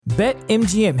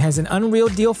BetMGM has an unreal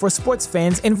deal for sports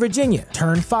fans in Virginia.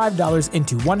 Turn $5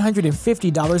 into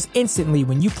 $150 instantly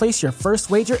when you place your first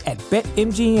wager at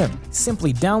BetMGM.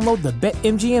 Simply download the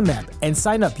BetMGM app and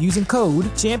sign up using code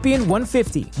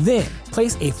Champion150. Then,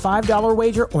 place a $5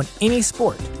 wager on any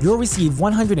sport. You'll receive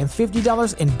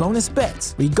 $150 in bonus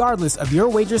bets, regardless of your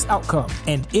wager's outcome.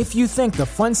 And if you think the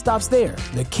fun stops there,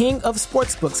 the King of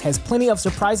Sportsbooks has plenty of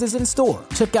surprises in store.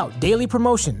 Check out daily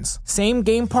promotions,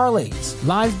 same-game parlays,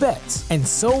 live bets, and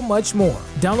so much more.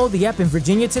 Download the app in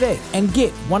Virginia today and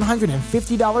get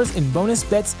 $150 in bonus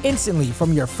bets instantly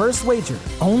from your first wager.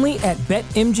 Only at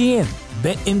BetMGM.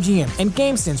 BetMGM and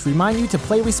GameSense remind you to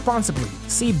play responsibly.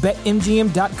 See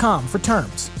BetMGM.com for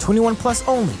terms. 21 plus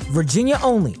only. Virginia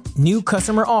only. New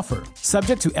customer offer.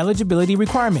 Subject to eligibility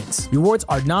requirements. Rewards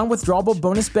are non-withdrawable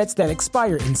bonus bets that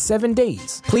expire in 7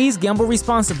 days. Please gamble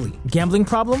responsibly. Gambling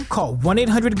problem? Call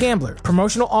 1-800-GAMBLER.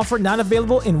 Promotional offer not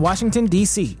available in Washington,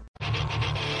 D.C.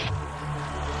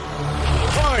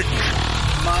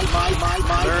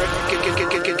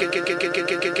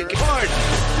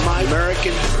 My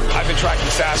American. I've been tracking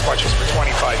Sasquatches for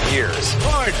 25 years.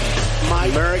 My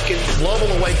American. Global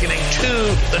awakening to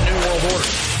the New World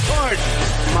Order.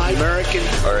 My American.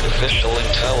 Artificial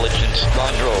intelligence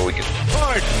android.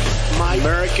 My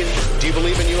American. Do you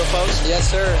believe in UFOs? Yes,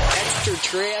 sir.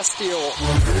 Extraterrestrial.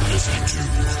 You're listening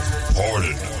to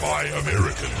Pardon My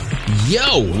American.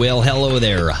 Yo, well, hello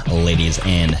there, ladies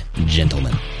and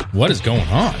gentlemen. What is going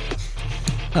on?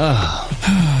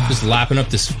 Just lapping up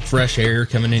this fresh air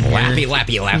coming in here.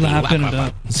 Lapping it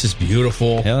up. This is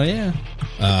beautiful. Hell yeah.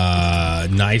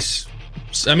 Nice.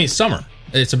 I mean, summer.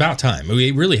 It's about time.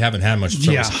 We really haven't had much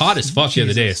summer. Yeah. It's hot as fuck the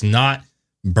other day. It's not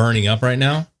burning up right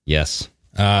now. Yes.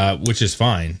 Which is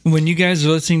fine. When you guys are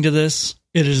listening to this,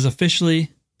 it is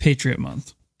officially Patriot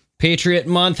Month. Patriot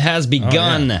Month has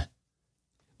begun. Oh, yeah.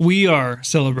 We are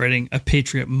celebrating a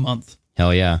Patriot Month.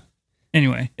 Hell yeah.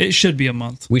 Anyway, it should be a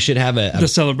month We should have to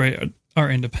celebrate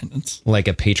our independence. like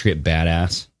a Patriot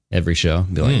Badass every show.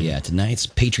 Be like, yeah, tonight's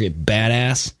Patriot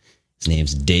Badass. His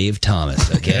name's Dave Thomas,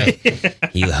 okay?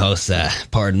 He hosts a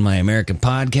Pardon My American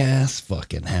podcast.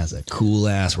 Fucking has a cool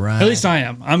ass ride. At least I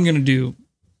am. I'm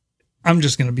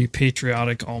just going to be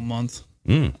patriotic all month.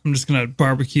 I'm just going to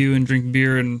barbecue and drink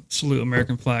beer and salute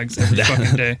American flags every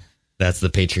fucking day. That's the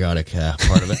patriotic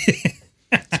part of it.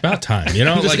 It's about time. You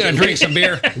know, I'm just going to drink some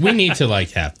beer. We need to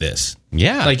have this.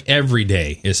 Yeah. Like every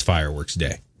day is fireworks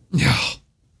day. Yeah.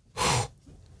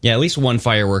 Yeah, at least one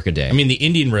firework a day. I mean, the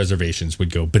Indian reservations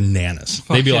would go bananas.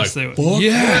 Fuck They'd be yes, like, they would. fuck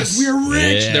Yes. we're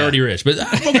rich. Yeah. They're already rich, but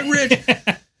I'm fucking rich.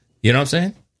 You know what I'm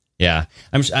saying? Yeah.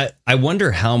 I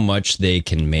wonder how much they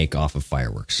can make off of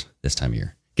fireworks this time of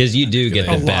year. Because you do get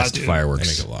they- the A lot, best dude. They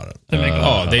fireworks. make a lot of. They make a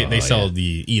lot. They sell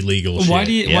the illegal Why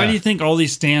shit. do you think all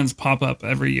these stands pop up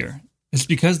every year? It's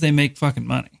because they make fucking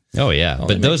money. Oh, yeah. they But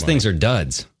make those money. things are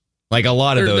duds. Like a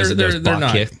lot of those They're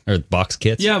not. box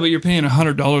kits. Yeah, but you're paying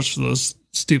 $100 for those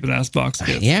stupid ass box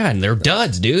kits. Yeah, and they're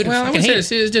duds, dude. Well, I Fucking would hate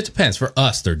say it just depends. For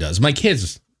us, there does. My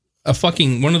kids,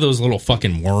 one of those little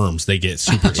fucking worms they get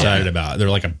super excited about. They're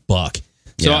like $1.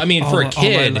 So, Yeah. I mean, for a All I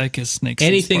kid, like is snakes and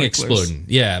anything sparklers. exploding.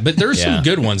 Yeah, but there's Yeah. some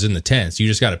good ones in the tents. You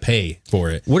just got to pay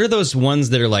for it. What are those ones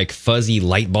that are like fuzzy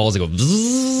light balls that go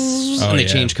bzzz, and they yeah.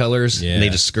 change colors Yeah. and they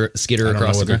just skitter I don't know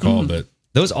across what the they're ground? called, but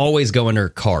Those always go under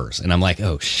cars, and I'm like,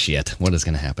 oh shit, what is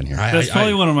going to happen here? That's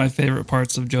probably one of my favorite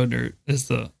parts of Joe Dirt is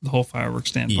the whole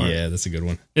fireworks stand part. Yeah, that's a good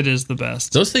one. It is the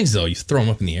best. Those things, though, you throw them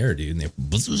up in the air, dude, and they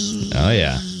bzzz, Oh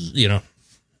yeah, you know,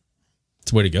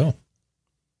 it's the way to go.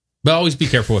 But always be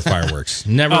careful with fireworks.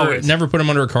 Never Always. put them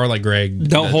under a car like Greg.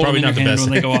 Don't That's hold them probably in your not the hand best.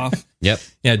 when they go off. yep.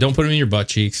 Yeah, don't put them in your butt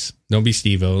cheeks. Don't be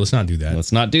Steve-O. Let's not do that.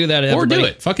 Let's not do that. Or Everybody. do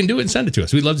it. Fucking do it and send it to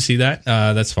us. We'd love to see that.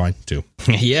 That's fine, too.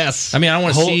 Yes. I mean, I don't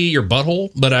want to see your butthole,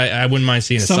 but I wouldn't mind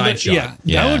seeing a side shot. Yeah,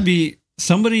 Yeah. that would be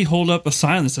somebody hold up a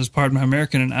sign that says "Pardon My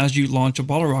American," and as you launch a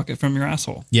bottle rocket from your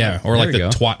asshole. Yeah, or like the There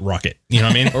you go. twat rocket. You know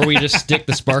what I mean? Or we just stick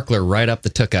the sparkler right up the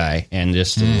took eye and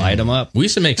just light them up. We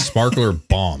used to make sparkler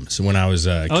bombs when I was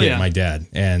a kid, yeah. my dad.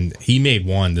 And he made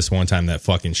this one time that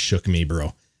fucking shook me,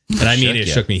 bro. And I mean, it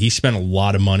shook me. He spent a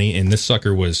lot of money, and this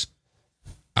sucker was,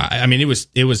 I mean, it was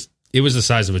the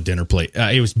size of a dinner plate.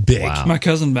 It was big. Wow. My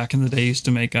cousin back in the day used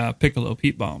to make Piccolo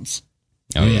Pete bombs.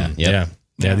 Oh yeah. Yep.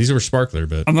 Yeah, these were sparkler,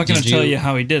 but I'm not going to Did tell you- you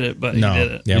how he did it, but no. he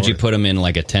did it. Yeah, Did you put them in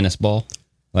like a tennis ball?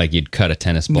 Like you'd cut a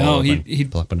tennis ball No, up and he'd-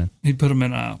 plop it in? He'd put them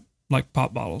in like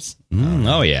pop bottles.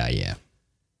 Oh yeah, yeah.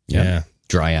 Yeah.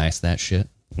 Dry ice that shit.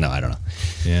 No, I don't know.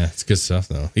 Yeah, it's good stuff,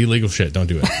 though. Illegal shit, don't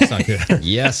do it. It's not good.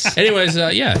 Yes. Anyways,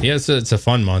 it's a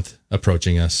fun month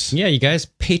approaching us. Yeah, you guys,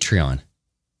 Patreon.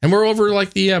 And we're over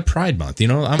like the Pride Month, you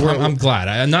know. I'm glad.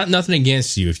 I'm not nothing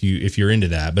against you if you're into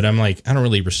that, but I'm like, I don't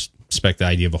really respect the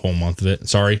idea of a whole month of it.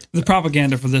 Sorry. The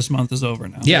propaganda for this month is over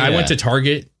now. Yeah, I went to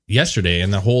Target yesterday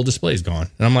and the whole display's gone,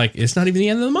 and I'm like, it's not even the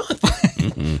end of the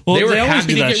month. Well, they were always happy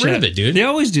do to that get rid of it, dude. They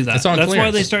always do that. It's on That's why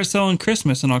clearance. they start selling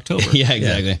Christmas in October. Yeah,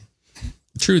 exactly.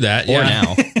 True that. Or yeah.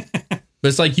 now. But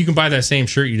it's like you can buy that same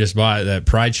shirt you just bought, that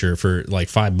Pride shirt, for like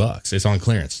 $5. It's on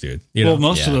clearance, dude. You know? Well,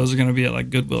 most of those are going to be at like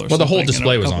Goodwill or something. Well, the whole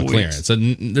display was on couple clearance. weeks. So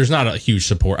there's not a huge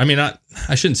support. I mean,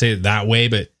 I shouldn't say it that way,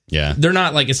 but Yeah. they're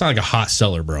not like, it's not like a hot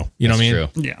seller, bro. You know what I mean?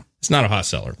 True. Yeah. It's not a hot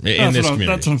seller in That's this what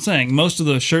community. that's what I'm saying. Most of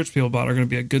the shirts people bought are going to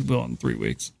be at Goodwill in 3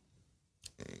 weeks.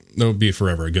 They'll be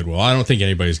forever a Goodwill. I don't think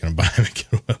anybody's going to buy them at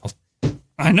Goodwill.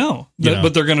 I know, You know.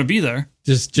 but they're going to be there.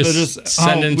 Just They're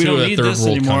send them we to don't a need third this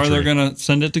world anymore. country. They're going to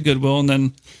send it to Goodwill, and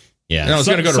then Yeah. No, it's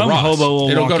going to go to Some Ross. hobo will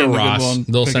It'll walk go to into Ross. Goodwill and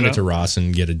They'll pick send it it to up. Ross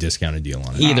and get a discounted deal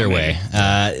on it. Either way,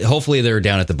 hopefully they're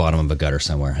down at the bottom of a gutter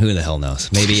somewhere. Who the hell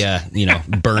knows? Maybe,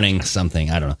 burning something.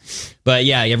 I don't know. But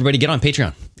yeah, everybody get on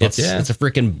Patreon. It's a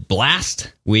freaking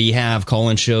blast. We have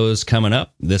call-in shows coming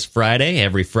up this Friday,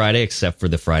 every Friday, except for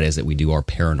the Fridays that we do our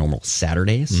Paranormal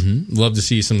Saturdays. Mm-hmm. Love to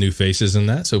see some new faces in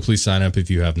that. So please sign up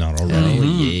if you have not already. Oh,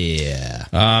 yeah.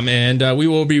 And we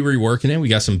will be reworking it. We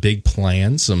got some big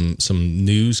plans, some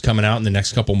news coming out in the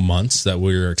next couple months that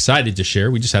we're excited to share.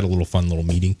 We just had a fun little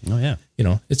meeting. Oh, yeah. You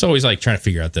know, it's always like trying to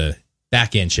figure out the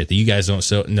back end shit that you guys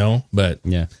don't know, but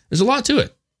Yeah. there's a lot to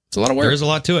it. It's a lot of work. There's a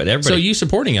lot to it. Everybody. So you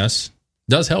supporting us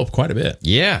does help quite a bit.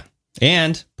 Yeah.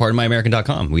 And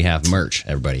pardonmyamerican.com. We have merch,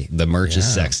 everybody. The merch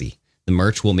is sexy. The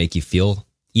merch will make you feel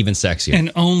even sexier. And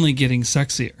only getting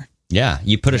sexier. Yeah.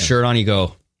 You put a shirt on, you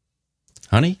go,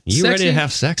 honey, you ready Sexy. to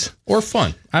have sex? Or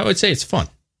fun. I would say it's fun.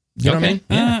 You know what I mean?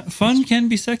 Yeah. Fun can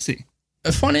be sexy.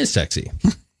 Fun is sexy,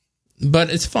 but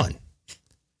it's fun.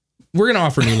 We're going to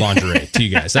offer new lingerie to you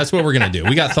guys. That's what we're going to do.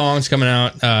 We got thongs coming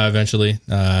out eventually.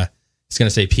 It's going to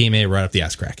say PMA right up the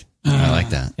ass crack. I like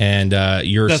that. And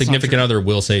your That's not significant true. other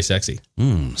will say sexy.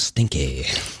 Stinky.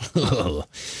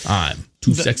 I'm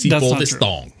too sexy that's for not this true.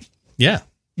 thong. Yeah.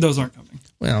 Those aren't coming.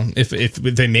 Well, if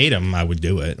they made them, I would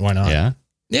do it. Why not? Yeah.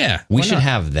 Yeah. We why should not?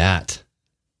 have that.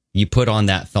 You put on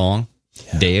that thong.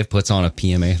 Dave puts on a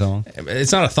PMA thong.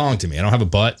 It's not a thong to me. I don't have a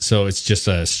butt, so it's just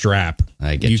a strap.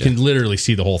 I get you ya. can literally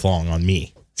see the whole thong on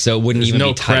me. So it wouldn't There's even no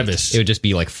be tight. crevice. It would just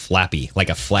be like flappy, like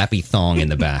a flappy thong in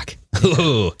the back.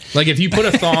 Ooh. Like if you put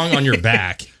a thong on your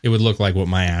back, it would look like what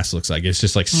my ass looks like. It's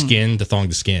just like skin to thong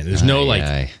to skin. There's no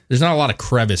Aye. there's not a lot of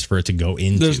crevice for it to go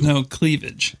into. There's no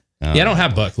cleavage. Yeah, I don't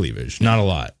have butt cleavage. Not a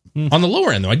lot. On the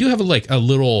lower end though, I do have a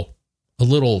little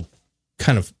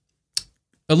kind of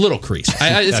a little crease.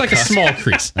 It's like a small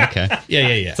crease. Okay. Yeah.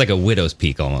 It's like a widow's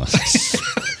peak almost.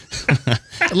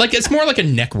 Like it's more like a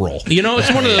neck roll. You know, it's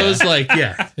one of those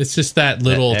it's just that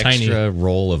little That tiny extra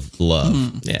roll of love.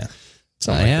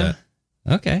 something like that.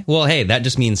 Okay. Well, hey, that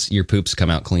just means your poops come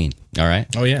out clean. All right.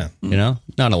 Oh yeah, You know,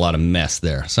 not a lot of mess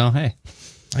there. So, hey.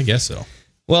 I guess so.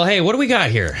 Well, hey, what do we got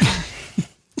here?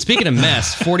 Speaking of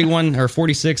mess, 41 or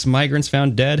 46 migrants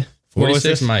found dead. What was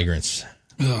 46 this? migrants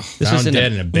This found was in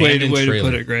dead in an abandoned Way to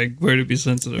trailer. put it, Greg. Way to be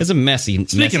sensitive. It's a messy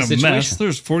Speaking messy of mess, situation.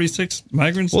 there's 46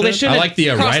 migrants. Well, they dead? should I have like the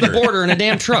crossed writer. the border in a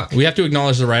damn truck. We have to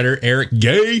acknowledge the writer, Eric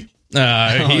Gay. He's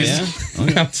yeah?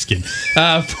 I'm just kidding.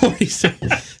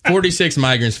 46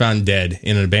 migrants found dead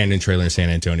in an abandoned trailer in San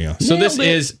Antonio. So this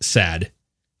is sad.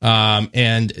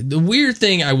 And the weird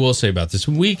thing I will say about this,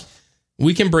 we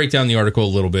can break down the article a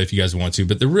little bit if you guys want to,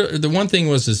 but the one thing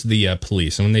was the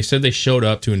police. And when they said they showed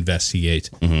up to investigate,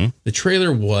 the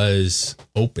trailer was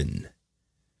open.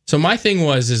 So my thing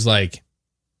is like,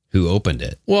 Who opened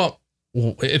it? well,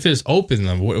 if it's open,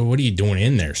 then what are you doing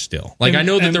in there still? Like, I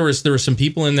know that there were some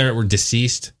people in there that were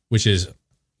deceased, which is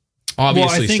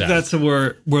obviously Well, I think sad. that's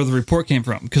where the report came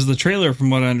from, because the trailer, from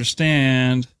what I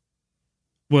understand,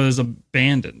 was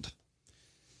abandoned.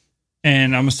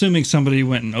 And I'm assuming somebody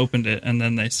went and opened it, and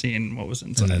then they seen what was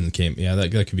inside. and then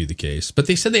that could be the case. But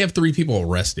they said they have 3 people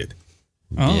arrested.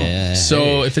 Oh, Yeah.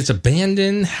 So if it's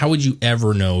abandoned, how would you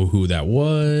ever know who that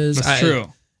was? that's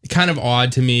true. Kind of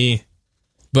odd to me.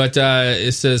 But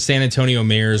it says San Antonio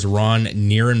Mayor's Ron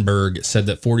Nierenberg said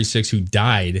that 46 who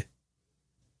died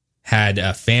had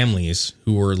families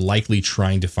who were likely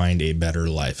trying to find a better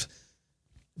life.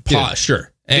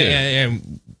 Sure.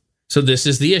 And so this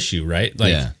is the issue, right?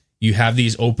 Like, you have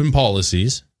these open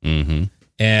policies,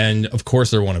 and of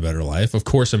course they want a better life. Of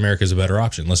course America's a better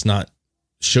option. Let's not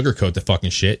sugarcoat the fucking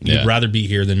shit. You'd rather be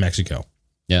here than Mexico.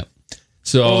 Yeah.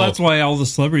 So Well, that's why all the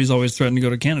celebrities always threaten to go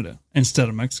to Canada instead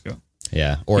of Mexico.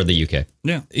 Yeah. Or the UK.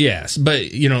 Yeah. yes, but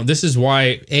this is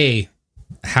why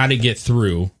how did it get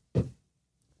through?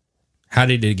 How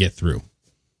did it get through?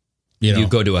 You know, You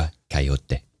go to a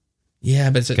coyote. yeah,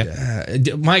 but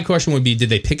my question would be: did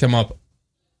they pick him up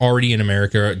already in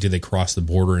America? Or did they cross the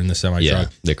border in the semi Yeah,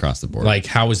 truck? they crossed the border. Like,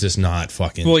 how is this not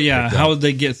fucking? Well, yeah. picked up? How would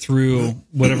they get through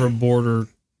whatever border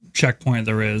checkpoint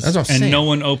there is? That's what I'm and saying. no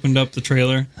one opened up the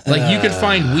trailer. Like, you could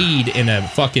find weed in a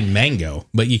fucking mango,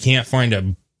 but you can't find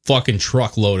a fucking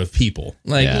truckload of people.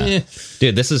 Like, Yeah.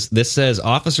 Dude, this says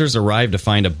officers arrived to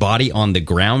find a body on the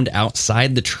ground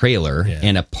outside the trailer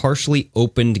and a partially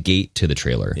opened gate to the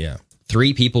trailer. Yeah.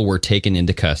 3 people were taken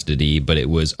into custody, but it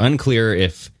was unclear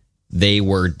if they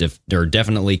were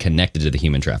definitely connected to the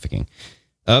human trafficking.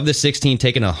 Of the 16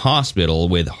 taken to the hospital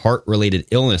with heart-related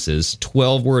illnesses,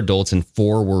 12 were adults and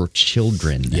 4 were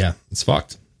children. Yeah, it's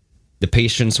fucked. The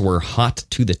patients were hot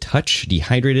to the touch,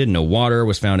 dehydrated, no water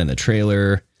was found in the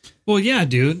trailer. Well, yeah,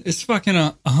 dude. It's fucking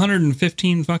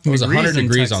 115 fucking It was degrees 100 in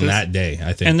degrees Texas, on that day,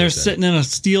 I think. and they're they said. sitting in a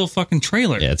steel fucking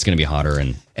trailer. Yeah, it's going to be hotter.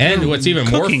 And what's even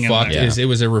more cooking in fucked there. is it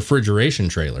was a refrigeration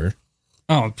trailer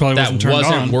Oh, it probably that wasn't turned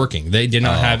wasn't on. working. They did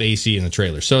not have AC in the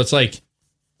trailer. So it's like,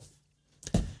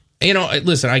 you know,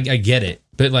 listen, I get it,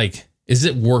 but like, is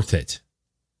it worth it?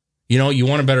 You know, you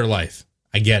want a better life.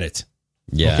 I get it.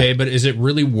 Yeah. Okay, but is it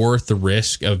really worth the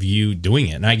risk of you doing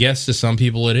it? And I guess to some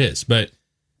people it is. But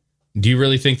do you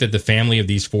really think that the family of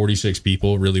these 46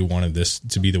 people really wanted this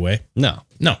to be the way? No.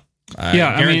 No. I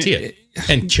guarantee it.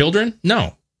 And children?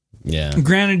 No. Yeah.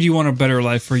 Granted, you want a better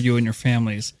life for you and your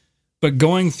families, but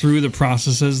going through the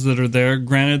processes that are there,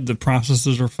 granted, the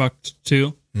processes are fucked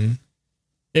too. Mhm.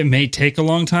 It may take a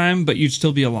long time, but you'd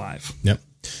still be alive. Yep.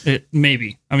 It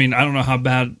maybe. I mean, I don't know how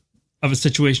bad of a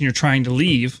situation you're trying to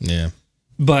leave, Yeah.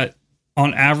 but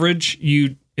on average,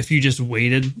 if you just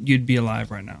waited, you'd be alive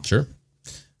right now. Sure.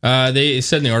 They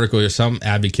said in the article here, some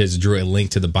advocates drew a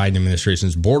link to the Biden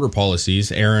administration's border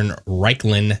policies. Aaron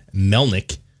Reichlin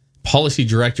Melnick, policy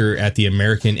director at the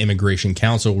American Immigration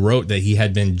Council, wrote that he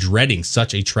had been dreading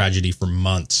such a tragedy for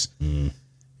months.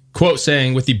 Quote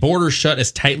saying, with the border shut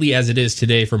as tightly as it is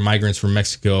today for migrants from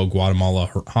Mexico,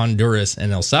 Guatemala, Honduras,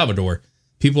 and El Salvador,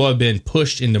 people have been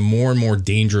pushed into more and more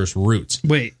dangerous routes.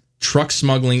 Wait, Truck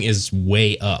smuggling is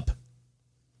way up.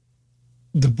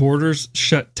 the border's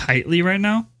shut tightly right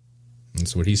now?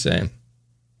 That's what he's saying.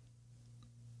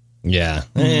 Yeah.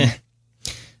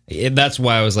 That's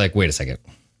why I was like, wait a second.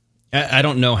 I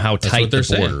don't know how That's tight what they're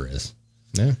the border is.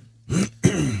 Yeah.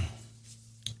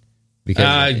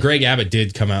 Because Greg Abbott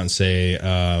did come out and say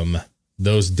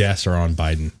those deaths are on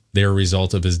Biden. They're a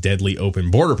result of his deadly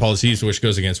open border policies, which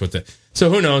goes against what the... So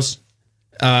who knows?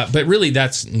 But really,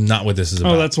 that's not what this is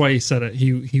about. Oh, that's why he said it.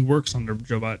 He works under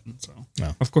Joe Biden, so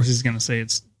Oh. of course he's going to say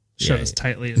it's shut Yeah, as yeah.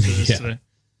 tightly as it is Yeah. today.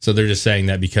 So they're just saying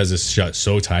that because it's shut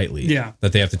so tightly Yeah.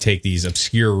 that they have to take these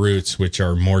obscure routes, which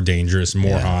are more dangerous,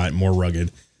 more hot, more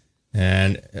rugged.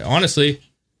 And honestly,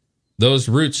 those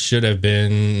routes should have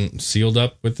been sealed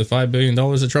up with the $5 billion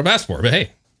that Trump asked for. But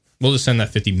hey, we'll just send that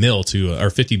 50 bill to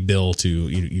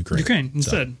Ukraine. Ukraine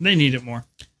instead. They need it more.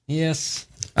 yes.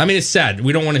 I mean, it's sad.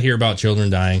 We don't want to hear about children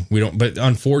dying. But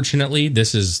unfortunately,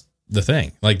 this is the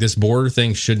thing. Like, this border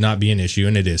thing should not be an issue,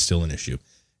 and it is still an issue.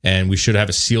 And we should have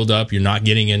it sealed up. You're not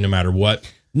getting in no matter what.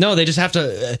 No, they just have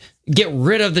to get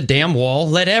rid of the damn wall.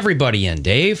 Let everybody in,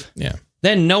 Dave. Yeah.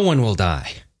 Then no one will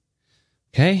die.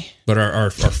 Okay? But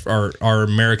our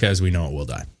America as we know it will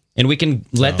die. And we can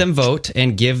let them vote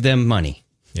and give them money.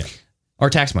 Yeah. Our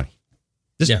tax money.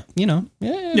 Just, Yeah. you know.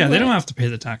 Yeah, they don't have to pay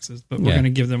the taxes, but we're Yeah. going to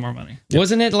give them more money.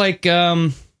 Wasn't it like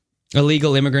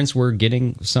illegal immigrants were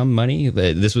getting some money?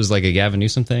 This was like a Gavin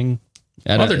Newsom thing?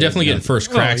 Well, they're definitely getting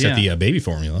first cracks at the baby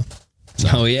formula.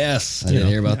 Oh, yes. I didn't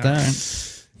hear about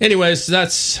that. Anyways,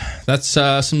 that's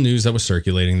some news that was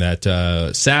circulating that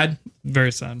sad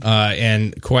Very sad.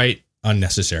 and quite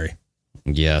unnecessary.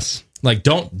 Yes. Like,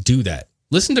 don't do that.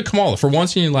 Listen to Kamala. For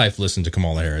once in your life, listen to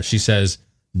Kamala Harris. She says,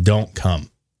 don't come.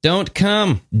 Don't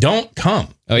come. Don't come.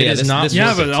 Oh, It yeah, is this- not this Yeah,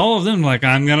 was but all of them, like,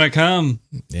 I'm going to come.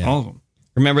 Yeah. All of them.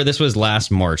 Remember, this was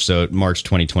last March, so March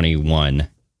 2021.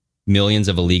 Millions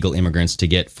of illegal immigrants to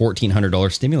get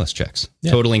 $1,400 stimulus checks,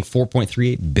 totaling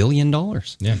 $4.38 billion.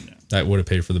 Yeah, that would have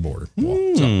paid for the border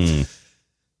wall. So,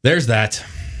 there's that.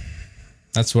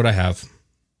 That's what I have.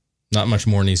 Not much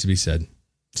more needs to be said.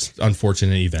 It's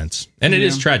unfortunate events. And it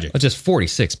is tragic. That's just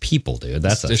 46 people, dude.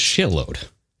 That's a shitload.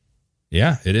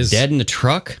 Yeah, it is. Dead in the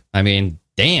truck? I mean,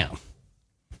 damn.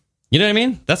 You know what I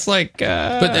mean? That's like...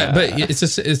 But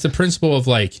it's the principle of,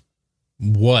 like,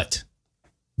 what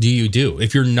do you do?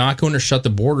 If you're not going to shut the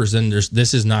borders, then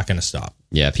this is not going to stop.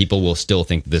 Yeah, people will still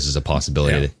think this is a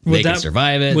possibility. Yeah. They can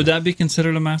survive it. Would that be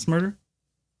considered a mass murder?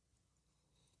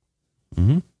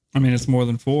 Mm-hmm. I mean, it's more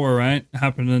than 4, right? It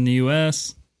happened in the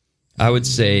U.S. I would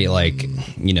say like,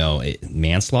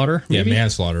 manslaughter. Yeah, maybe?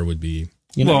 manslaughter would be.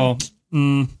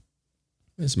 It's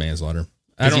manslaughter.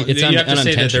 You have to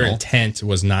say that their intent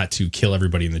was not to kill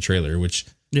everybody in the trailer, which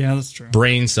Yeah, that's true.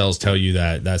 brain cells tell you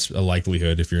that that's a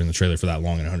likelihood if you're in the trailer for that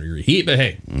long in 100-degree heat. But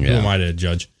hey, who am I to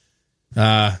judge?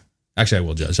 Actually, I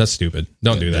will judge. That's stupid.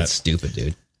 Don't do that. That's stupid,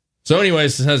 dude. So,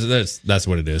 anyways, that's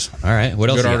what it is. All right. What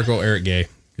else? Good article, Eric Gay.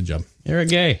 Good job. Eric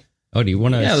Gay. Oh, do you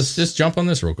want to? Yeah, let's just jump on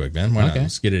this real quick, man. Why not?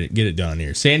 Let's get it done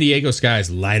here. San Diego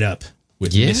skies light up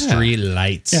with mystery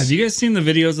lights. Yeah, have you guys seen the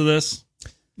videos of this?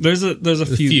 There's a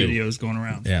few videos going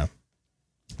around. Yeah.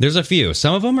 There's a few.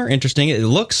 Some of them are interesting. It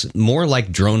looks more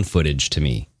like drone footage to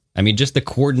me. I mean, just the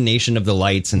coordination of the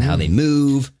lights and how they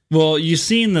move. Well, you've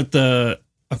seen that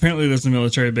apparently there's a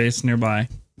military base nearby.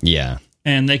 Yeah.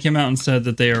 And they came out and said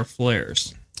that they are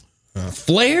flares.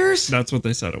 Flares? That's what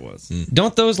they said it was.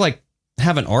 Don't those like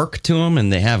have an arc to them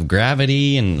and they have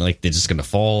gravity and like they're just going to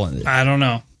fall? I don't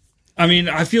know. I mean,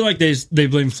 I feel like they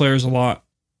blame flares a lot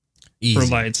for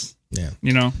lights. Yeah.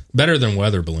 You know? Better than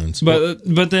weather balloons.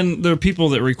 But then there are people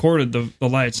that recorded the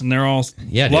lights and they're all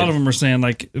a lot of them are saying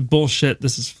like bullshit,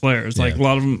 this is flares. Like a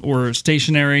lot of them were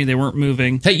stationary, they weren't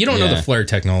moving. Hey, you don't know the flare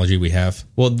technology we have?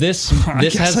 Well, this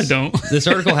I don't. This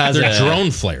article has They're drone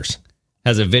flares.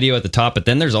 Has a video at the top, but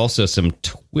then there's also some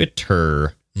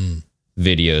Twitter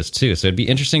videos too. So it'd be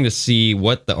interesting to see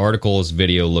what the article's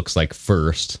video looks like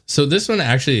first. So this one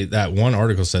actually, that one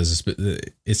article says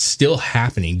it's still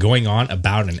happening, going on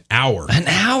about an hour. An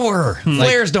hour?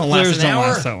 Flares don't last an hour.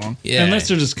 Last that long. Yeah. Unless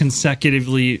they're just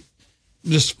consecutively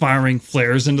just firing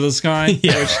flares into the sky.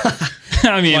 Yeah. Which,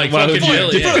 I mean, like why fucking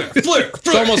would you? Billy.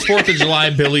 It's almost 4th of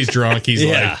July. Billy's drunk. He's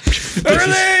like,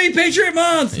 Early Patriot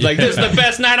Month. Like, this is the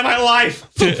best night of my life.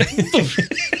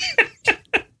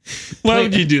 Why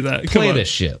would you do that? Play this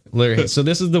shit. So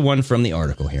this is the one from the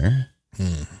article here.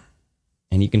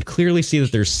 And you can clearly see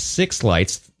that there's 6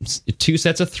 lights, 2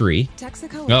 sets of 3.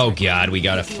 Texaco. Oh, God, we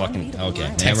got to fucking... Okay.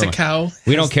 Texaco.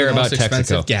 We don't care about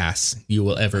expensive Texaco. gas you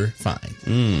will ever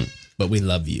find. But we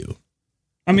love you.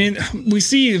 I mean, we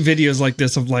see videos like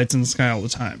this of lights in the sky all the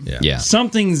time. Yeah.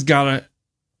 Something's got to...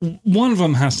 One of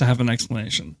them has to have an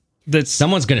explanation. That's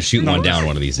Someone's going to shoot one down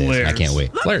one of these days. Flares. I can't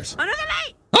wait. Flares. Another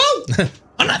light. Oh!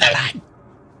 Another light!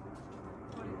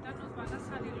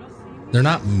 They're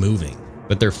not moving.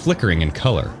 But they're flickering in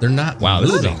color. They're not Wow,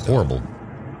 moving. this is a horrible...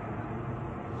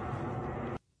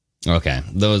 Okay.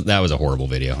 That was a horrible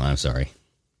video. I'm sorry.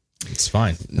 It's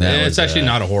fine. That It's was, actually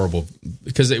not a horrible...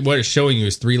 Because what it's showing you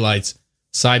is 3 lights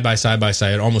side by side by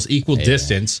side, almost equal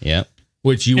distance. Yep.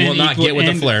 Which you will not get with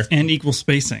a flare. And equal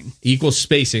spacing. Equal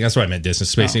spacing. That's what I meant, distance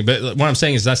spacing. But what I'm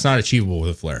saying is that's not achievable with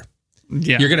a flare.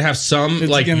 Yeah. You're going to have some,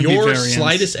 It's like gonna be your variance.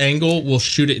 slightest angle will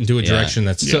shoot it into a direction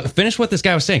that's... So finish what this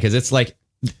guy was saying, because it's like...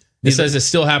 It says it's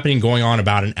still happening, going on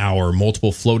about an hour.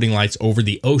 Multiple floating lights over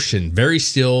the ocean. Very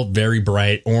still, very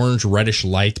bright, orange, reddish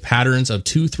light. Patterns of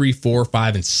 2, 3, 4,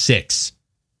 5, and 6.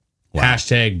 Wow.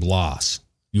 Hashtag BLOS.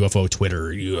 UFO Twitter,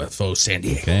 UFO San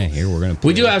Diego. Okay, here we're going to...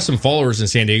 We do have some followers in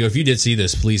San Diego. If you did see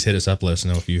this, please hit us up. Let us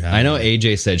know if you have. I know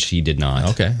AJ said she did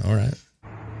not. Okay, all right.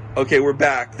 Okay, we're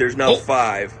back. There's now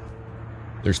 5.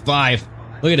 There's 5.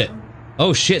 Look at it.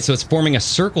 Oh, shit, so it's forming a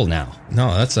circle now.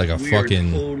 No, that's like a We fucking...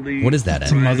 are totally What is that?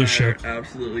 It's a mothership.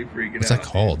 absolutely freaking What's out. that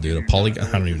called, dude? A polygon?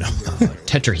 I don't even know.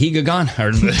 Tetrahegagon? Or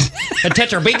a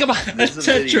tetrabegagon? This is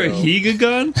a video.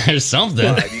 Tetrahegagon? Or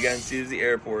something. 5. You guys see this is the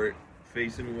airport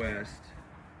facing west.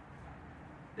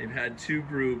 They've had 2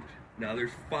 grouped. Now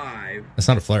there's 5. That's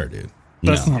not a flare, dude.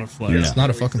 That's No. not a flare. It's not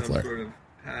a Like fucking some flare. sort of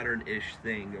pattern-ish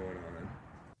thing going on.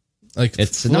 Like,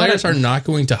 It's flares not a- are not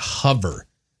going to hover.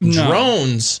 No.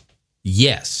 Drones,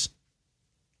 yes.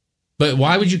 But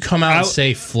why would you come out and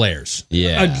say flares?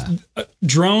 Yeah.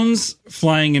 Drones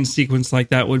flying in sequence like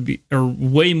that are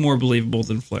way more believable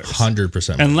than flares.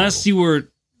 100%. Unless you were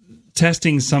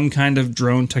testing some kind of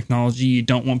drone technology you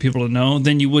don't want people to know,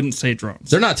 then you wouldn't say drones.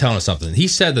 They're not telling us something. He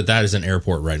said that is an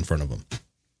airport right in front of him.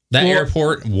 That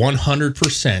airport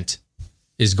 100%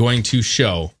 is going to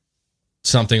show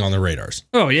something on the radars.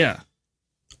 Oh, yeah.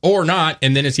 Or not,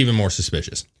 and then it's even more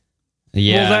suspicious.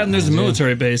 Yeah. Well, that and there's a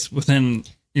military base within,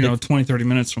 20, 30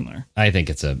 minutes from there. I think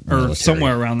it's a Or military,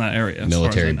 somewhere around that area.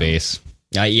 military base.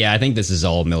 Yeah, I think this is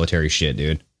all military shit,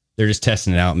 dude. They're just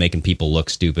testing it out, making people look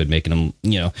stupid, making them,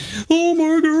 oh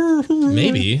my God.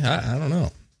 Maybe. I don't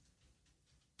know.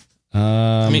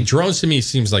 I mean, drones to me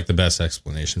seems like the best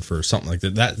explanation for something like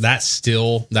that. That's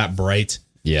still that bright.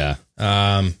 Yeah.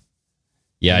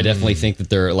 Yeah, I definitely think that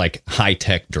they're like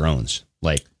high-tech drones.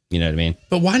 Like, you know what I mean?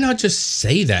 But why not just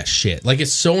say that shit? Like,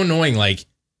 it's so annoying. Like,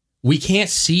 we can't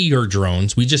see your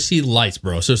drones. We just see lights,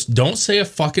 bro. So don't say a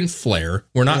fucking flare.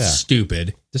 We're not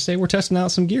stupid. Just say we're testing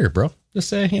out some gear, bro. Just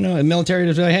say, a military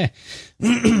to say, hey,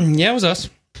 yeah, it was us.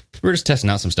 We're just testing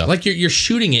out some stuff. Like you're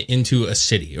shooting it into a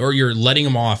city, or you're letting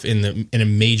them off in a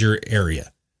major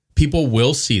area. People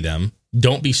will see them.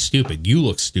 Don't be stupid. You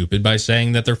look stupid by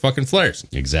saying that they're fucking flares.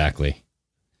 Exactly.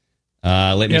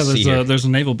 Let me see here. There's a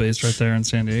naval base right there in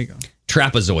San Diego.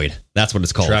 Trapezoid. That's what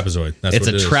it's called. Trapezoid. It's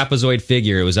a trapezoid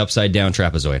figure. It was upside down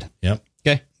trapezoid. Yep.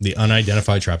 Okay. The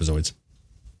unidentified trapezoids.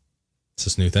 It's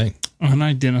this new thing.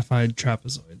 Unidentified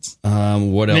trapezoids.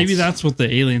 What else? Maybe that's what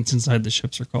the aliens inside the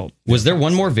ships are called. Was there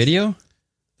one more video?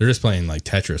 They're just playing like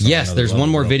Tetris. Yes, there's one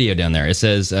more video down there. It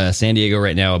says San Diego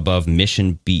right now above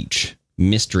Mission Beach.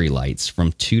 Mystery lights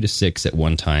from 2 to 6 at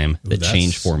one time that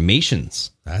change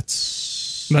formations.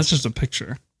 That's just a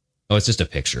picture. Oh, it's just a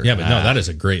picture. Yeah, but no, that is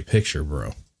a great picture,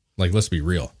 bro. Like, let's be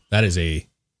real. That is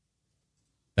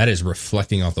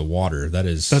reflecting off the water.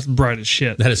 That's bright as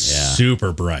shit. That is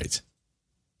super bright.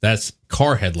 That's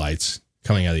car headlights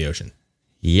coming out of the ocean.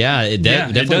 Yeah, it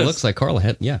definitely looks like Carl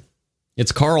head. Yeah,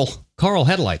 it's Carl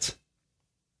headlights.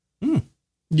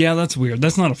 Yeah, that's weird.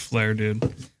 That's not a flare,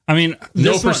 dude. I mean,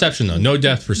 no perception though. No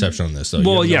depth perception on this though.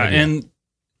 Well, yeah, and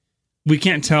we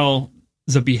can't tell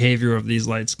the behavior of these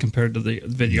lights compared to the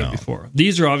video before.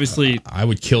 These are obviously. I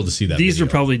would kill to see that. These video. are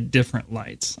probably different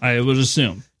lights. I would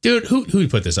assume. Dude, who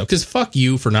put this up? Because fuck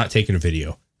you for not taking a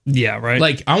video. Yeah, right.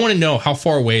 Like, I want to know how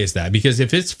far away is that? Because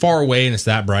if it's far away and it's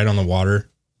that bright on the water,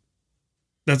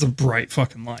 that's a bright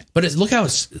fucking light. But look how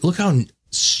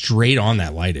straight on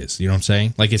that light is. You know what I'm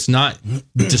saying? Like, it's not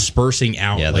dispersing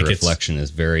out. Yeah, like the reflection is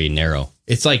very narrow.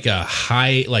 It's like a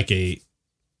high,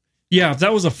 Yeah, if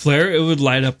that was a flare, it would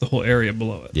light up the whole area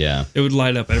below it. Yeah, it would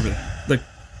light up everything. Like,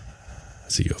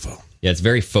 it's a UFO. Yeah, it's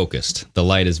very focused. The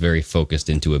light is very focused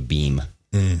into a beam.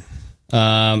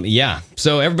 Yeah.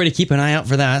 So everybody keep an eye out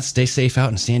for that. Stay safe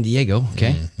out in San Diego.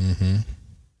 Okay. Mm-hmm.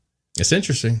 It's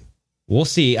interesting. We'll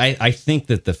see. I think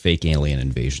that the fake alien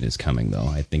invasion is coming, though.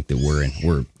 I think that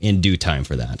we're in due time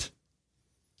for that.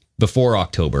 Before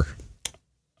October.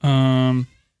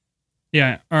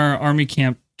 Yeah. Our Army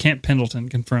Camp Pendleton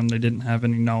confirmed they didn't have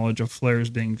any knowledge of flares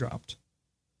being dropped.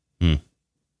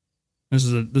 This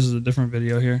is a different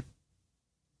video here.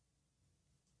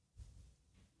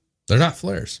 They're not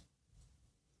flares.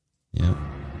 Yeah.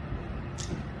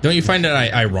 Don't you find it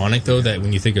ironic, though, that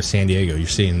when you think of San Diego, you're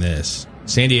seeing this?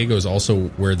 San Diego is also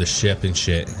where the ship and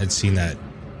shit had seen that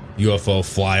UFO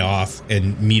fly off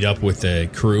and meet up with the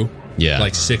crew. Yeah.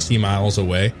 Like 60 miles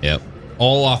away. Yep.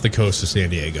 All off the coast of San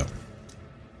Diego.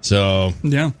 So.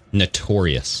 Yeah.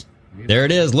 Notorious. There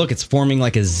it is. Look, it's forming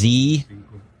like a Z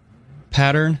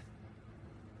pattern.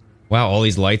 Wow, all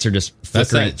these lights are just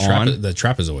flickering on. The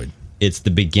trapezoid. It's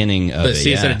the beginning of it.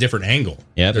 See, it's at a different angle.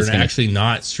 Yeah, they're actually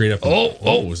not straight up.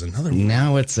 Oh, it was another one.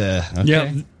 Now it's okay.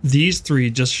 Yeah, these three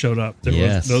just showed up.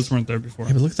 Those weren't there before.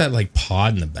 Yeah, but look at that like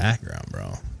pod in the background,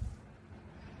 bro.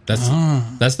 That's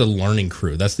the learning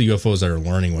crew. That's the UFOs that are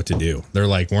learning what to do. They're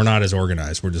like, we're not as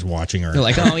organized. We're just watching our. They're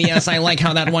like, oh yes, I like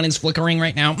how that one is flickering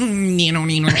right now.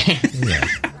 Yeah.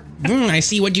 I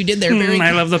see what you did there.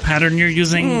 I love the pattern you're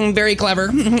using. Very clever.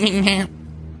 I mean,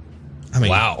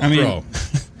 wow, bro.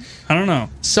 I don't know.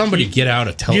 Somebody get out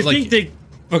a Do you think they?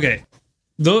 Okay,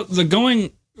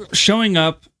 the showing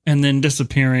up and then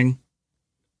disappearing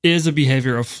is a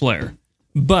behavior of flare,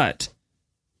 but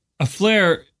a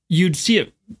flare you'd see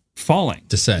it falling,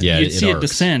 descend. Yeah, you'd see it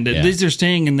descend. Yeah. These are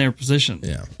staying in their position.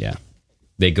 Yeah.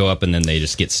 They go up and then they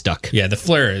just get stuck. Yeah, the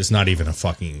flare is not even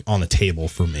on the table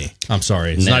for me. I'm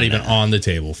sorry, it's not even on the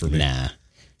table for me. Nah.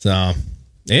 So.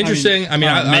 Interesting. I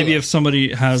mean, maybe if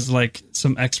somebody has like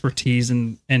some expertise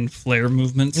in flare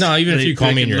movements. No, even if you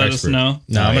call me and you're let expert. us know.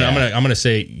 No, I'm gonna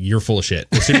say you're full of shit.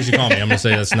 As soon as you call me, I'm gonna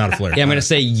say that's not a flare. Yeah, I'm gonna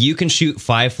say you can shoot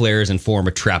 5 flares and form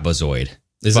a trapezoid.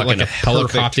 Is it like a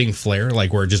helicoptering flare,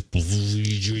 like where it just? But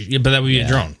that would be a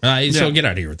drone. So get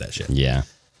out of here with that shit. Yeah.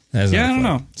 I don't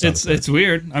know. It's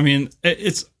weird. I mean,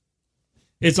 it's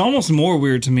almost more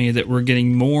weird to me that we're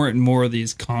getting more and more of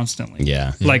these constantly.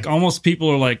 Yeah. Like almost people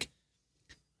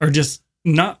are just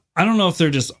not. I don't know if they're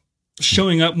just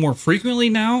showing up more frequently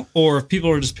now, or if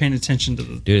people are just paying attention to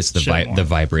the. Dude, it's the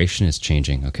vibration is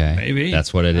changing. Okay, maybe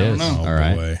that's what it is. Know. All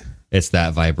right, boy. It's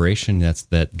that vibration. That's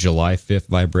that July 5th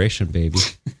vibration, baby.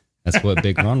 That's what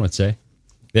Big Ron would say.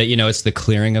 That it's the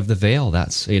clearing of the veil.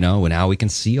 That's now we can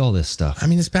see all this stuff. I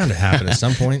mean, it's bound to happen at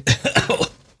some point.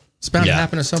 It's bound to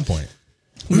happen at some point.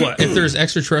 What if there's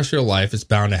extraterrestrial life? It's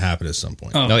bound to happen at some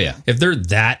point. Oh yeah. If they're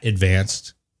that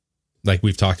advanced. Like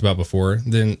we've talked about before,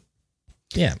 then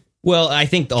yeah. Well, I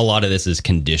think a lot of this is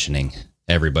conditioning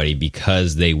everybody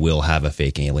because they will have a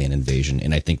fake alien invasion.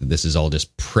 And I think that this is all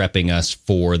just prepping us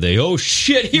for the, oh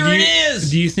shit, here it is.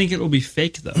 Do you think it will be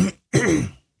fake, though?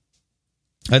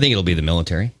 I think it'll be the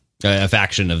military. A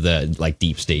faction of the like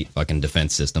deep state fucking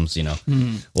defense systems, you know,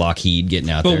 Lockheed getting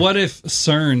out there. But what if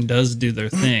CERN does do their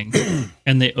thing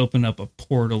and they open up a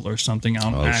portal or something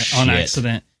on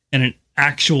accident and an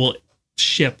actual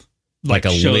ship like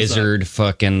a lizard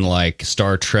fucking like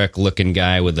Star Trek looking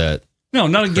guy with a... No,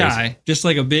 not a guy. Just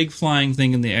like a big flying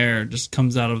thing in the air just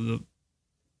comes out of the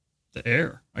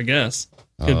air, I guess.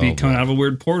 Could be coming out of a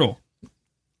weird portal.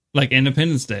 Like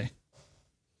Independence Day.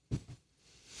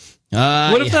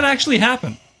 What if that actually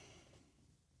happened?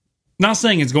 Not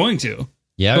saying it's going to.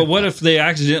 Yeah. But what if they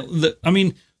accidentally... I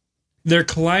mean, they're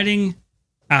colliding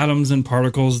atoms and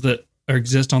particles that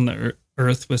exist on the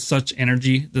Earth with such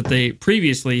energy that they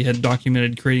previously had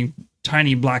documented creating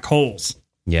tiny black holes.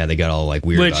 Yeah, they got all like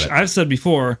weird Which about it. I've said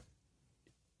before,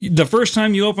 the first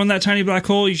time you open that tiny black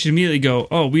hole, you should immediately go,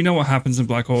 oh, we know what happens in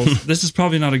black holes. This is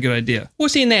probably not a good idea.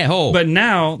 What's in that hole? But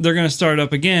now they're going to start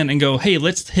up again and go, hey,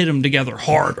 let's hit them together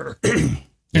harder. and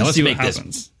let's see what make this-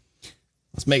 happens.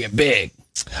 Let's make it big.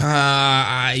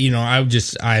 I'm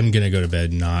going to go to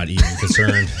bed not even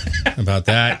concerned about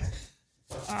that.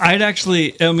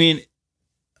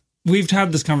 We've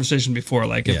had this conversation before.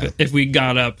 Like, if we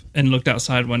got up and looked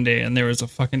outside one day and there was a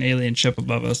fucking alien ship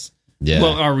above us,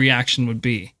 what our reaction would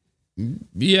be.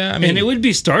 Yeah, I mean... And it would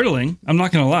be startling. I'm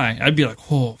not going to lie. I'd be like,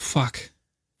 whoa, fuck.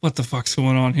 What the fuck's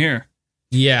going on here?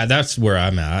 Yeah, that's where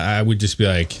I'm at. I would just be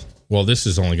like, well, this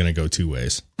is only going to go two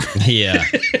ways. Yeah.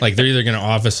 Like, they're either going to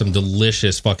offer some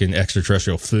delicious fucking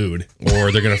extraterrestrial food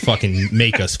or they're going to fucking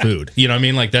make us food. You know what I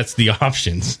mean? Like, that's the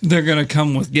options. They're going to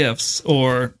come with gifts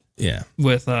or... Yeah.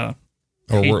 With or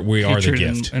we are the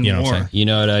gift. And you know war. what I'm saying? You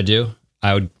know what I'd do?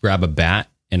 I would grab a bat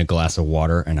and a glass of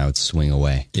water and I would swing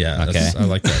away. Yeah. Okay. I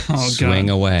like that. Swing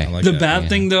God. away. I like The that. bad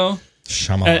thing, though,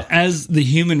 as the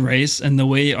human race and the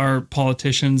way our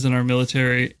politicians and our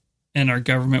military and our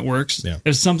government works,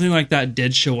 if something like that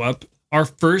did show up, our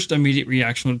first immediate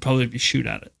reaction would probably be shoot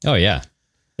at it. Oh, yeah.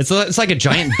 It's like a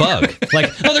giant bug.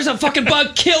 Like, oh, there's a fucking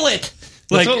bug. Kill it.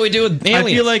 That's what we do with aliens.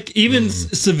 I feel like even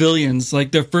civilians,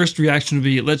 like their first reaction would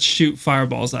be, let's shoot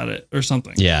fireballs at it or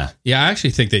something. Yeah. Yeah, I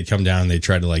actually think they'd come down and they'd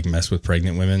try to like mess with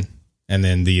pregnant women. And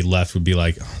then the left would be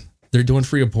like, oh, they're doing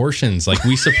free abortions. Like,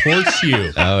 we support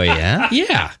you. Oh, yeah?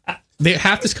 Yeah.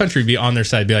 Half this country would be on their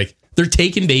side, be like, they're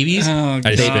taking babies. Oh,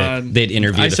 God. They'd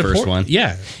interview the first one.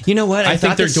 Yeah. You know what? I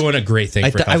think they're doing a great thing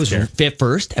for healthcare. At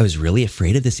first, I was really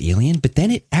afraid of this alien, but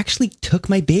then it actually took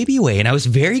my baby away, and I was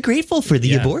very grateful for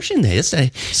the abortion. I didn't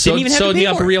even have to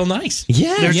pay for it. real nice.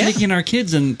 Yeah, They're taking our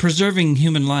kids and preserving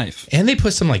human life. And they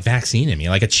put some like vaccine in me,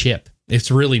 like a chip. It's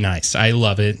really nice. I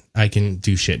love it. I can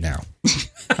do shit now.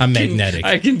 I'm magnetic.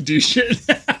 I can do shit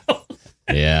now.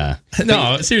 Yeah.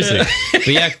 No, seriously. But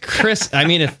yeah, Chris, I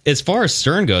mean, as far as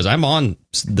CERN goes, I'm on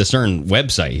the CERN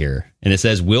website here, and it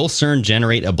says, will CERN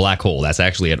generate a black hole? That's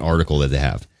actually an article that they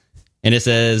have. And it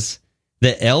says,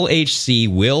 the LHC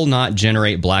will not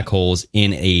generate black holes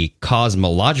in a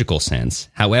cosmological sense.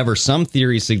 However, some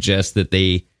theories suggest that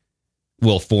they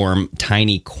will form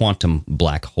tiny quantum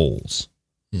black holes.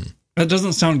 That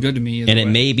doesn't sound good to me. And it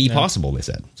may be possible, they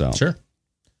said. So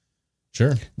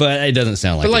Sure. But it doesn't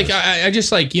sound like But like, it. I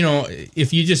just like, you know,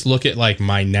 if you just look at like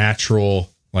my natural,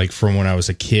 like from when I was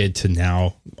a kid to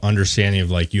now, understanding of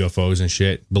like UFOs and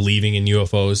shit, believing in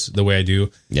UFOs the way I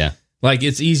do. Yeah. Like,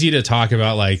 it's easy to talk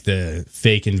about like the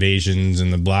fake invasions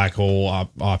and the black hole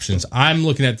options. I'm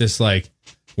looking at this like,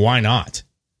 why not?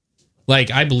 Like,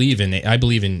 I believe in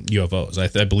UFOs.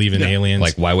 I believe in aliens.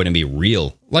 Like, why wouldn't it be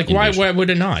real? Like, why would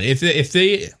it not? If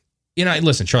they, you know,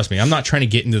 listen, trust me, I'm not trying to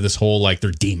get into this whole, like,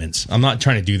 they're demons. I'm not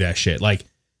trying to do that shit. Like,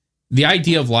 the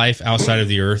idea of life outside of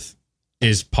the earth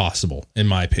is possible, in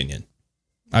my opinion.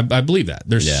 I believe that.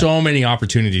 There's so many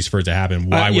opportunities for it to happen.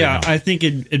 Why would it not? I think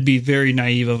it'd be very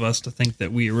naive of us to think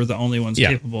that we were the only ones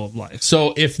capable of life.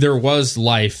 So if there was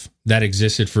life that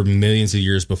existed for millions of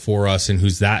years before us and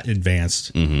who's that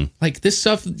advanced, like this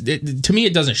stuff, to me,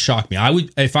 it doesn't shock me.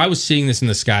 If I was seeing this in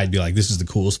the sky, I'd be like, this is the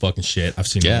coolest fucking shit I've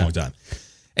seen in a long time.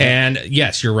 And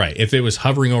yes, you're right. If it was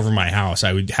hovering over my house,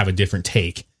 I would have a different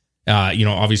take. You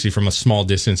know, obviously from a small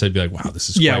distance, I'd be like, wow, this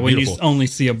is quite when beautiful. you only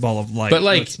see a ball of light, but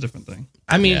like, that's a different thing.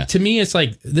 I mean, to me, it's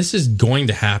like, this is going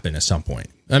to happen at some point.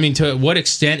 I mean, to what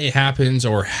extent it happens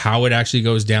or how it actually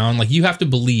goes down, like, you have to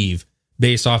believe,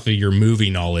 based off of your movie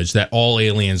knowledge, that all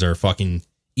aliens are fucking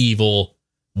evil,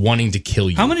 wanting to kill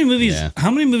you. How many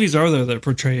movies are there that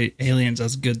portray aliens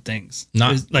as good things?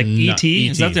 Like E.T.?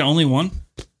 Is that the only one?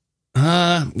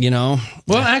 You know.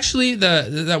 Well, actually,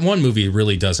 that one movie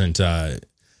really doesn't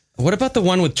What about the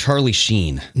one with Charlie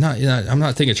Sheen? I'm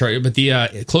not thinking Charlie, but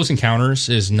the Close Encounters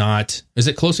is not. Is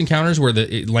it Close Encounters where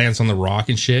it lands on the rock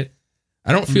and shit?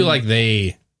 I don't feel like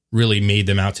they really made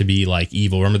them out to be like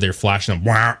evil. Remember they're flashing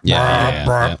them.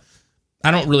 Yeah. I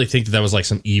don't really think that was like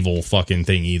some evil fucking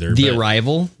thing either. The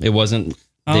Arrival, it wasn't.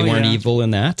 They weren't evil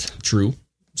in that. True.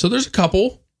 So there's a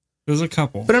couple.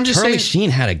 But I'm just Charlie saying. Sheen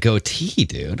had a goatee,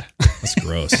 dude. That's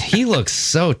gross. He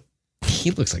looks like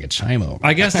a chimo.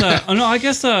 I guess.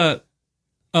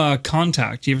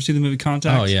 Contact. You ever see the movie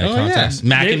Contact? Oh yeah, Contact.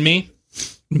 Mac and Me.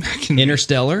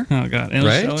 Interstellar. Oh god,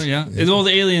 Interstellar. Right? Yeah. Well,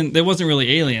 the alien. There wasn't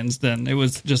really aliens then. It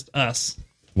was just us.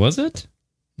 Was it?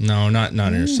 No, not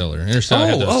Interstellar. Interstellar.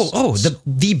 Had those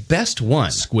the best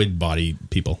one. Squid body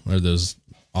people, or those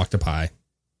octopi.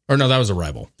 Or no, that was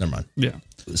Arrival. Never mind. Yeah.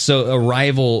 So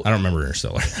Arrival. I don't remember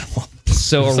Interstellar. The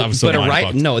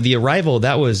Arrival,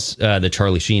 that was the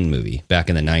Charlie Sheen movie back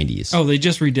in the 90s. Oh, they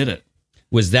just redid it.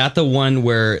 Was that the one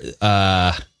where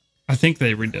I think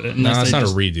they redid it. No, that's not a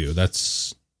redo.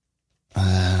 That's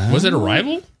was it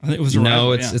Arrival? I think it was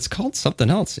Arrival. No, it's called something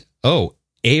else.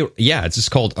 It's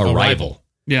just called Arrival.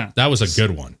 Yeah. That was a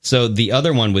good one. So the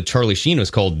other one with Charlie Sheen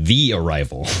was called The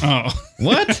Arrival. Oh.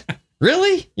 What?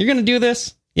 Really? You're going to do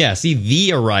this? Yeah, see,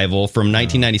 The Arrival from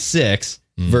 1996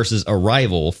 versus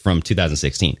Arrival from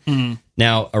 2016.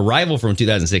 Now, Arrival from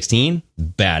 2016,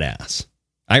 badass.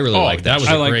 I really like that. That was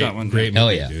I a like great, that one. great movie,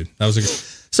 Hell yeah. dude. That was a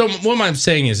So what I'm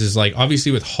saying is like,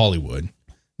 obviously with Hollywood,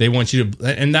 they want you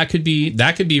to, and that could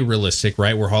be realistic,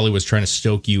 right? Where Hollywood's trying to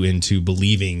stoke you into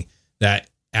believing that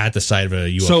at the side of a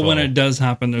UFO. So when it does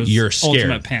happen, you're scared.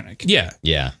 Ultimate panic. Yeah.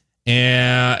 Yeah.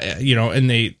 And, and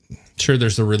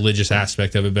there's the religious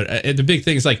aspect of it, but the big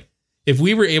thing is like, if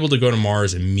we were able to go to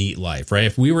Mars and meet life, right?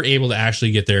 If we were able to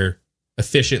actually get there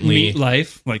efficiently. Meet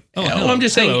life? Like, I'm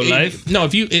just saying. Hello, life. No,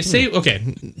 if you say,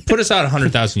 okay, put us out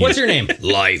 100,000 years. What's your name?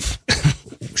 Life.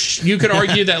 You could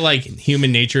argue that like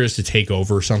human nature is to take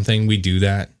over something. We do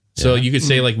that. So you could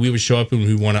say like we would show up and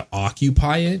we want to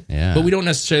occupy it, but we don't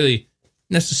necessarily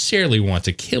want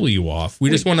to kill you off. We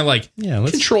just want to like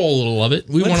control a little of it.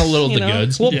 We want a little of the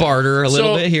goods. We'll barter a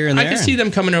little bit here and there. I can see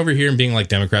them coming over here and being like,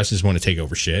 Democrats just want to take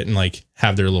over shit and like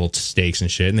have their little stakes and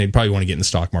shit. And they'd probably want to get in the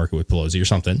stock market with Pelosi or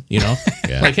something,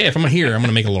 Like, hey, if I'm here, I'm going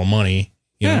to make a little money.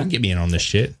 Get me in on this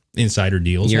shit. Insider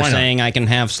deals. You're saying I can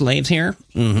have slaves here?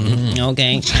 Mm-hmm.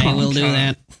 Okay, I will do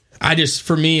that.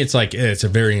 For me, it's like, it's a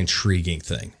very intriguing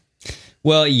thing.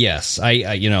 Well, yes,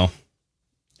 I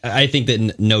think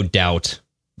that no doubt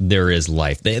there is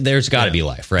life. There's got to be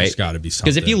life, right? There's got to be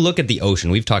something. Because if you look at the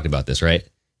ocean, we've talked about this, right?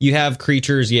 You have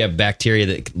creatures, you have bacteria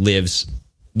that lives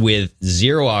with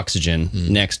zero oxygen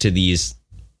next to these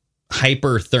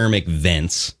hyperthermic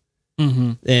vents.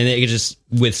 Mm-hmm. And it can just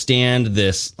withstand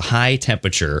this high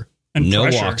temperature, and no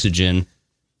pressure. Oxygen,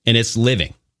 and it's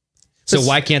living. So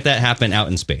why can't that happen out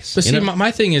in space? But see,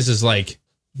 my thing is like,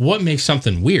 what makes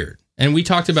something weird? And we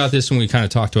talked about this when we kind of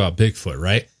talked about Bigfoot,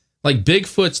 right? Like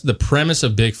the premise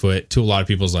of Bigfoot to a lot of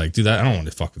people is like, dude, I don't want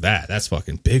to fuck with that. That's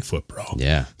fucking Bigfoot, bro.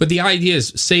 Yeah. But the idea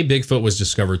is, say Bigfoot was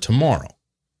discovered tomorrow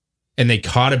and they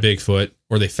caught a Bigfoot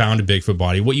or they found a Bigfoot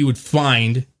body. What you would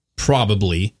find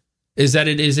probably is that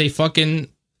it is a fucking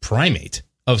primate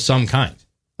of some kind.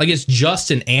 Like it's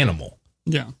just an animal.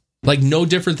 Yeah. Like no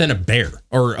different than a bear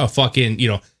or a fucking,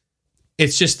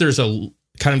 it's just there's a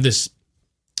kind of this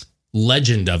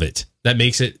legend of it that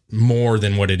makes it more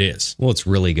than what it is. Well, it's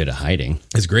really good at hiding.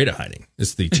 It's great at hiding.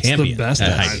 It's the champion. The best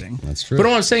at hiding. That's true. But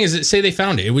what I'm saying is that say they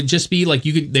found it. It would just be like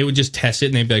they would just test it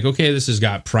and they'd be like, okay, this has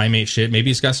got primate shit.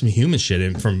 Maybe it's got some human shit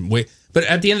in but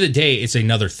at the end of the day, it's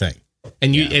another thing.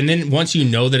 And and then once you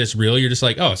know that it's real, you're just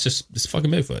like, oh, it's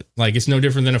fucking Bigfoot. Like it's no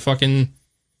different than a fucking.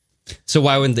 So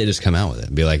why wouldn't they just come out with it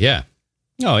and be like, yeah,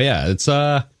 oh yeah, it's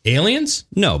aliens?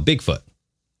 No, Bigfoot.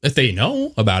 If they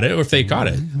know about it or if they caught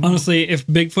it. Honestly, if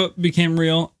Bigfoot became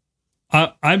real,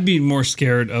 I'd be more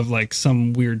scared of like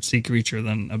some weird sea creature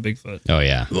than a Bigfoot. Oh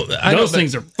yeah, those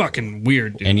things are fucking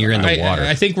weird, dude. And you're in the water.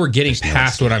 I think we're getting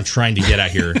past what I'm trying to get at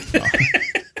here.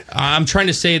 I'm trying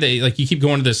to say that like you keep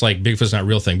going to this like Bigfoot's not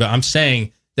real thing, but I'm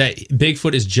saying that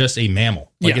Bigfoot is just a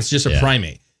mammal. Like it's just a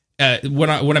primate.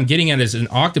 What I'm getting at is an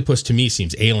octopus to me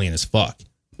seems alien as fuck.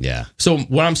 Yeah. So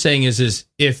what I'm saying is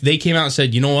if they came out and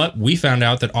said, you know what, we found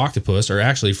out that octopus are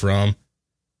actually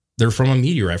they're from a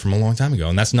meteorite from a long time ago,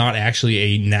 and that's not actually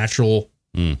a natural.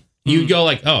 You'd go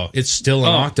like, oh, it's still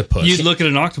an octopus. You'd look at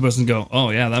an octopus and go, oh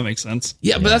yeah, that makes sense.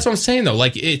 Yeah, but that's what I'm saying though.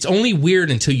 Like it's only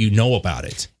weird until you know about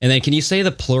it. And then can you say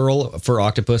the plural for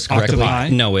octopus correctly? Octopi?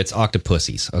 No, it's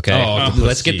octopussies. Okay.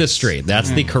 Let's get this straight. That's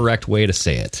the correct way to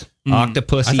say it.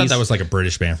 Octopussies. I thought that was like a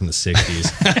British band from the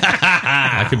 60s.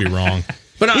 I could be wrong.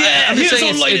 But I'm just here's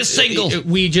saying our latest single.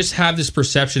 We just have this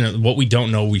perception of what we don't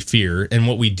know, we fear, and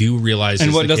what we do realize And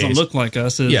is what the doesn't case. look like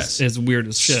us is weird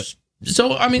as shit.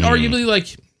 So, I mean, arguably,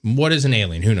 like, what is an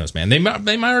alien? Who knows, man? They might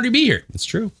already be here. It's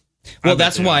true. Well,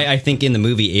 that's why I think in the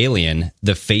movie Alien,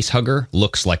 the face hugger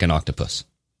looks like an octopus.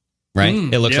 Right?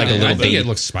 It looks like a little I think baby. it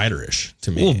looks spiderish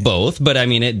to me. Well, both, but I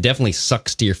mean, it definitely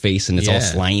sucks to your face and it's all Yeah.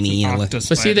 slimy. And Octus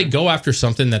But see, they spider. go after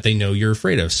something that they know you're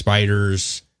afraid of.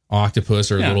 Spiders,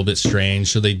 octopus are a little bit strange,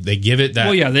 so they give it that.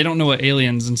 Well, yeah, they don't know what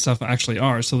aliens and stuff actually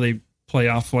are, so they play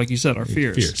off, like you said, our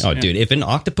fears. Oh, dude, if an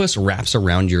octopus wraps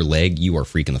around your leg, you are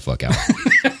freaking the fuck out.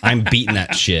 I'm beating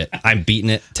that shit. I'm beating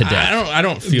it to death. I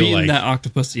don't feel Beating like that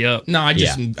octopusy up. No,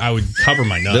 I would cover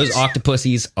my nuts. Those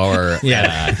octopussies are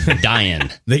dying.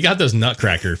 They got those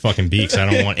nutcracker fucking beaks. I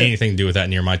don't want anything to do with that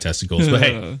near my testicles. But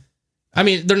hey, I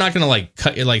mean, they're not gonna like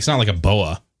cut you. Like, it's not like a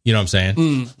boa. You know what I'm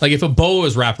saying? Like, if a boa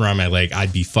was wrapped around my leg,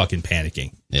 I'd be fucking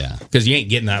panicking. Yeah, because you ain't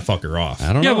getting that fucker off.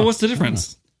 I don't know. Yeah, but what's the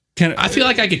difference? I feel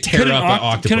like I could tear up an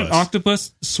octopus. Can an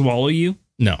octopus swallow you?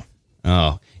 No.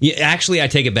 Oh, yeah. Actually, I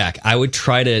take it back. I would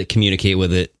try to communicate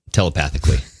with it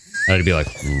telepathically. I'd be like,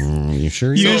 "You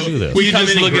sure you do this?" We come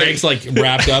in and Greg's like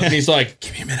wrapped up, and he's like,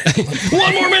 "Give me a minute,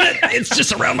 one more minute. It's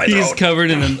just around my He's throat."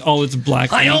 covered in all its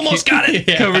black. I ink. almost got it.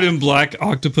 Covered in black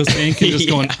octopus ink, and just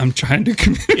going, "I'm trying to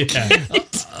communicate.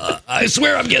 I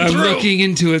swear I'm getting I'm through. looking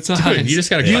into its eyes. you just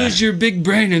gotta use your big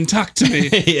brain and talk to me."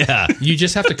 Yeah, you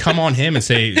just have to come on him and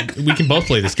say, "We can both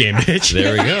play this game, bitch."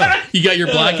 There we go. You got your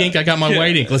black ink, I got my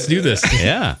white ink. Let's do this.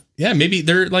 Yeah, yeah. Maybe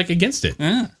they're like against it.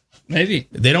 Yeah, maybe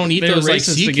they don't eat They're those like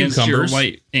racist sea against your cucumbers.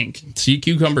 white ink. Sea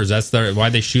cucumbers. That's why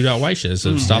they shoot out white shit.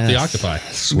 So stop the Yes. octopi.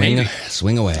 Swing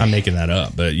away. I'm making that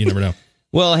up, but you never know.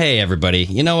 Well, hey, everybody.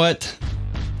 You know what?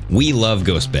 We love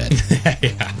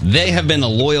GhostBed. They have been a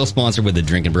loyal sponsor with the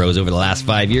Drinking Bros over the last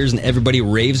 5 years, and everybody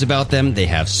raves about them. They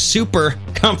have super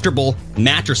comfortable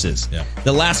mattresses. Yeah.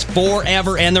 That last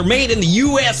forever, and they're made in the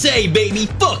USA, baby.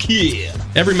 Fuck yeah.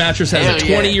 Every mattress has a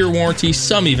 20-year warranty,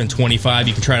 some even 25.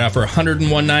 You can try it out for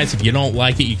 101 nights. If you don't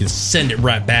like it, you can send it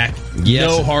right back. Yes.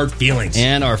 No hard feelings.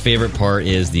 And our favorite part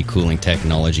is the cooling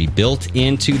technology built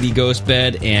into the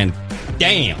GhostBed, and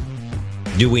damn,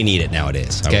 do we need it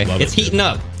nowadays. I would Okay, love it's it, too. heating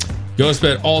up.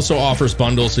 GhostBed also offers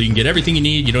bundles, so you can get everything you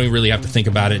need. You don't really have to think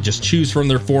about it. Just choose from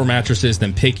their 4 mattresses,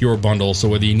 then pick your bundle. So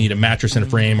whether you need a mattress and a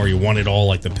frame or you want it all,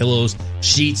 like the pillows,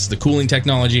 sheets, the cooling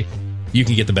technology, you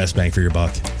can get the best bang for your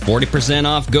buck. 40%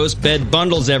 off GhostBed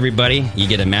bundles, everybody. You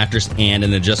get a mattress and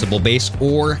an adjustable base,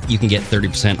 or you can get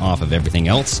 30% off of everything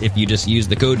else if you just use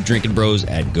the code DrinkinBros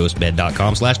at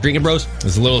ghostbed.com/DrinkinBros. It's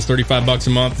as little as $35 a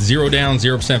month, 0 down,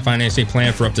 0% financing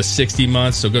plan for up to 60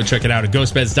 months. So go check it out at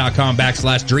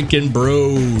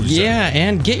ghostbeds.com/DrinkinBros. Yeah,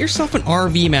 and get yourself an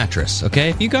RV mattress,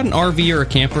 okay? If you got an RV or a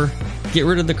camper, get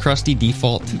rid of the crusty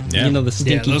default. Yeah. You know, the Yeah,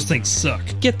 stinky. those things suck.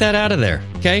 Get that out of there,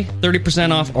 okay?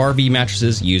 30% off RV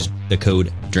mattresses. Use the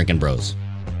code DrinkinBros.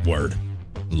 Word.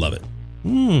 Love it.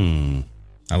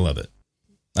 I love it.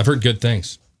 I've heard good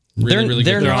things. Really, really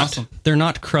they're good not, things. awesome. They're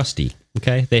not crusty,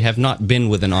 okay? They have not been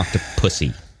with an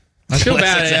octopussy. I feel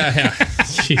bad. Yeah.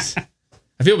 Jeez.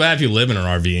 I feel bad if you live in an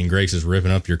RV and Greg's is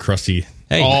ripping up your crusty.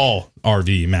 Hey. All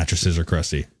RV mattresses are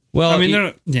crusty. Well, I mean,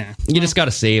 you, they're just got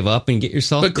to save up and get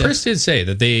yourself But Chris did say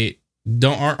that they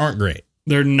aren't great,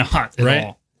 they're not at right?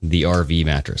 all. the RV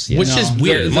mattress. Yeah. Which is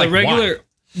weird. The Like, regular, why?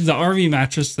 the RV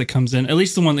mattress that comes in, at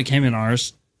least the one that came in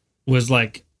ours, was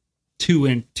like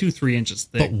 3 inches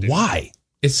thick. But why?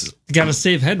 It's Got to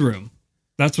save headroom.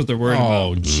 That's what they're worried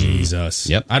oh about. Jesus.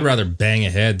 Yep. I'd rather bang a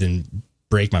head than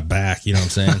break my back. You know what I'm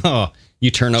saying? Oh,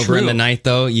 you turn over in True. the night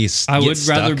though. I get would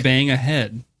rather stuck. bang a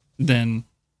head than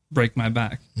break my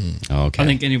back. Okay. I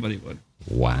think anybody would.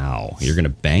 Wow, you're gonna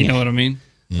bang You know it. what I mean?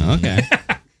 Okay,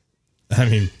 I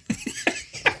mean,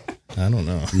 I don't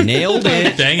know. nailed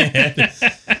it. Bang a head.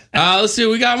 Let's see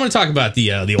what we got. I want to talk about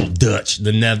the old Dutch,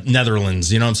 the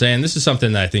Netherlands. You know what I'm saying? This is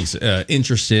something that I think is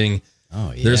interesting.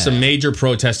 Oh yeah. There's some major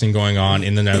protesting going on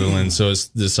in the Netherlands. So it's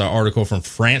this article from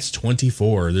France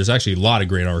 24. There's actually a lot of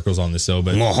great articles on this, though.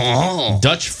 But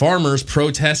Dutch farmers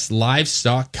protest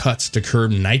livestock cuts to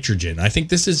curb nitrogen. I think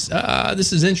this is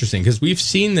interesting because we've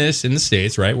seen this in the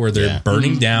States, right, where they're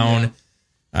burning down.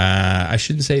 I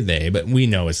shouldn't say they, but we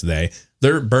know it's they.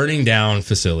 They're burning down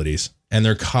facilities and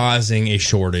they're causing a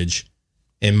shortage.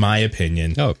 In my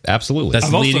opinion, Oh, absolutely. That's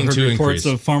I've also leading heard to reports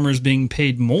increase. of farmers being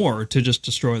paid more to just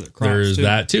destroy their crops. There's too.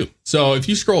 that too. So if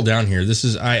you scroll down here, this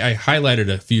is I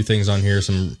highlighted a few things on here,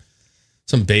 some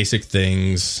basic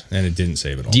things, and it didn't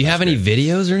save it all. Do you have any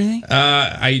videos or anything?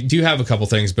 I do have a couple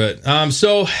things, but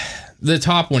so the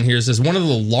top one here says one of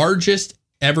the largest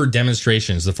ever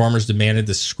demonstrations. The farmers demanded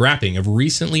the scrapping of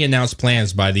recently announced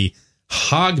plans by the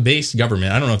Hague-based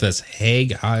government. I don't know if that's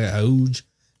Hague-based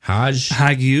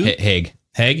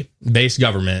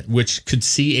government, which could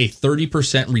see a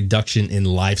 30% reduction in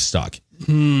livestock.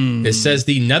 It says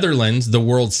the Netherlands, the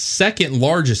world's second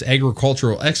largest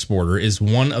agricultural exporter, is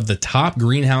one of the top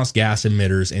greenhouse gas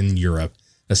emitters in Europe,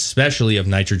 especially of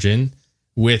nitrogen,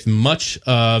 with much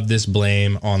of this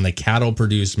blame on the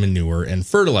cattle-produced manure and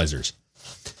fertilizers.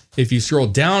 If you scroll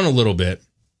down a little bit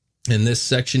in this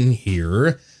section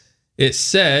here, it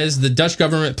says the Dutch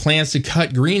government plans to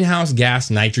cut greenhouse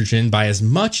gas nitrogen by as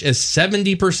much as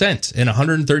 70% in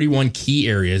 131 key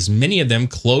areas, many of them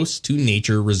close to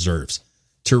nature reserves,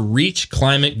 to reach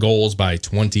climate goals by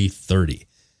 2030.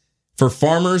 For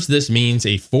farmers, this means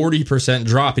a 40%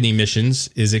 drop in emissions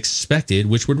is expected,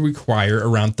 which would require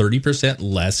around 30%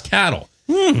 less cattle.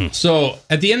 So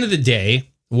at the end of the day,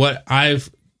 what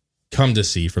I've come to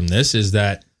see from this is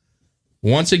that,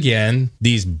 once again,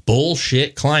 these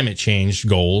bullshit climate change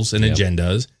goals and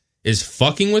agendas is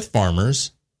fucking with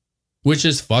farmers, which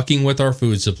is fucking with our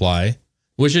food supply,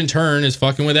 which in turn is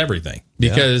fucking with everything,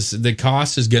 because the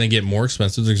cost is going to get more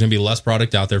expensive. There's going to be less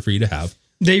product out there for you to have.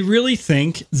 They really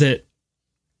think that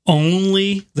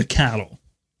only the cattle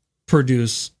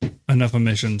produce enough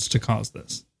emissions to cause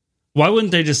this. Why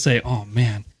wouldn't they just say, oh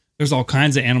man, there's all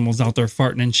kinds of animals out there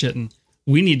farting and shitting.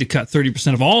 We need to cut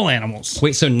 30% of all animals.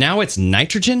 Wait, so now it's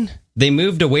nitrogen? They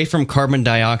moved away from carbon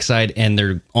dioxide and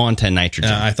they're on to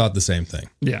nitrogen. I thought the same thing.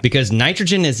 Yeah. Because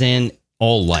nitrogen is in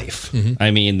all life.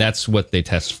 I mean, that's what they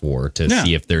test for, to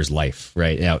see if there's life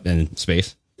right out in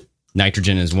space.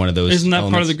 Nitrogen is one of those. Isn't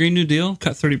that part of the Green New Deal?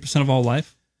 Cut 30% of all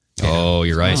life? Oh,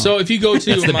 you're right. So if you go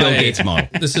to the Bill Gates model.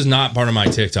 This is not part of my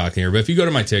TikTok here, but if you go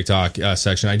to my TikTok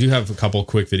section, I do have a couple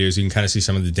quick videos. You can kind of see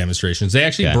some of the demonstrations. They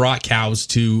actually brought cows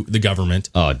to the government.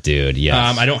 Oh, dude,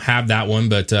 yes. I don't have that one,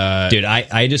 but dude,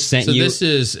 I just sent you. So this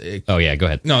is. Oh yeah, go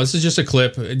ahead. No, this is just a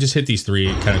clip. Just hit these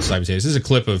three kind of side. This is a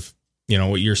clip of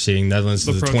what you're seeing. Netherlands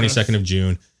is the 22nd of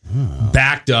June.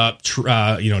 Backed up,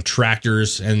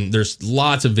 tractors, and there's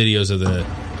lots of videos of the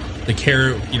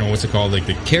what's it called? Like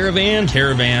the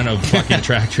caravan of fucking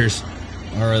tractors.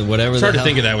 Or whatever. It's hard to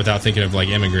think of that without thinking of like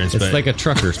immigrants. It's like a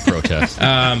truckers protest.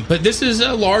 But this is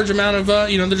a large amount of,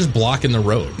 they're just blocking the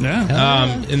road.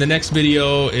 Yeah. In the next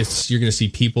video, you're going to see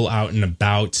people out and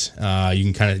about. You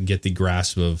can kind of get the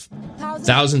grasp of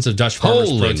thousands of Dutch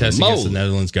farmers protesting against the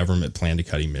Netherlands government plan to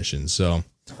cut emissions. So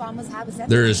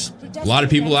there's a lot of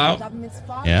people out,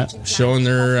 showing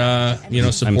their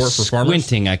support for farmers.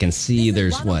 Squinting, I can see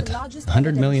there's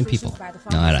 100 million people.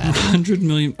 No, 100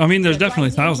 million. I mean, there's definitely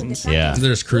thousands. Yeah,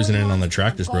 they're just cruising in on the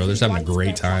tractors, bro. They're just having a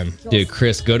great time. Dude,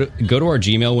 Chris, go to our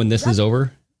Gmail when this is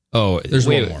over. Oh, there's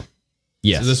one more.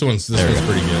 Yes, so this one's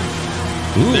pretty good.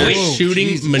 They're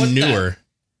shooting manure.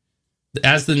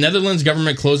 As the Netherlands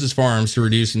government closes farms to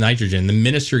reduce nitrogen, the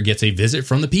minister gets a visit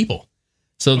from the people.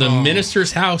 So the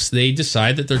minister's house, they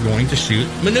decide that they're going to shoot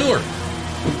manure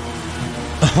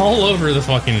all over the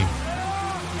fucking.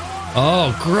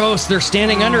 Oh, gross! They're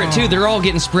standing under it too. They're all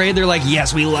getting sprayed. They're like,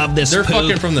 "Yes, we love this." They're poop.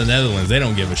 fucking from the Netherlands. They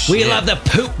don't give a shit. We love the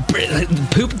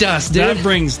poop dust, dude. That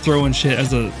brings throwing shit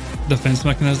as a defense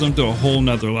mechanism to a whole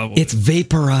nother level. It's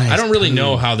vaporized. I don't really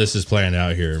know how this is playing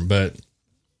out here, but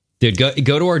dude,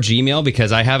 go to our Gmail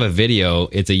because I have a video.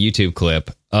 It's a YouTube clip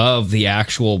of the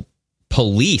actual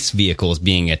police vehicles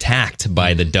being attacked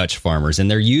by the Dutch farmers,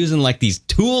 and they're using like these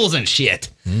tools and shit.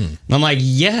 And I'm like,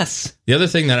 yes. The other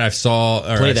thing that I've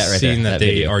seen that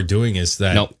they are doing is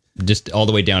that nope, just all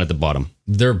the way down at the bottom.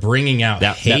 They're bringing out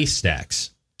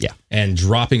haystacks, and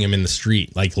dropping them in the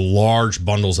street like large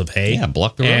bundles of hay.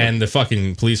 Block the road. And the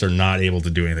fucking police are not able to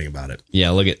do anything about it. Yeah,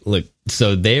 look.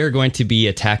 So they are going to be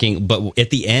attacking, but at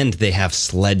the end they have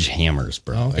sledgehammers,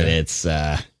 bro. Okay. It's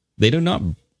they do not.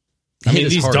 I mean,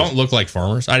 these don't look like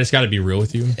farmers. I just got to be real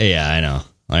with you. Yeah, I know. All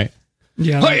right.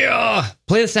 Yeah. Hi-ya!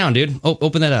 Play the sound, dude. Oh,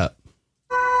 open that up.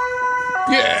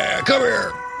 Yeah, come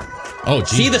here. Oh, geez.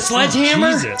 See the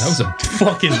sledgehammer? Jesus. That was a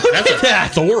fucking. That's a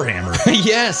Thor hammer.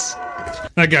 Yes.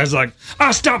 That guy's like,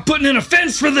 I'll stop putting in a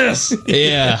fence for this.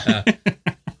 Yeah.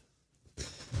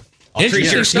 I'll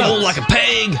treat your skull like a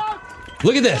peg.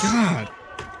 Look at this. God.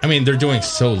 I mean, they're doing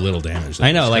so little damage.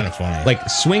 I know, it's funny. like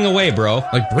swing away, bro.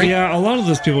 Like break. Yeah, a lot of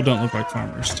those people don't look like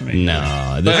farmers to me.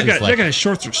 No, that guy's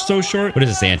shorts are so short. What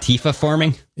is this? Antifa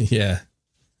farming? Yeah.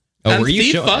 Oh, were you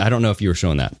showing? I don't know if you were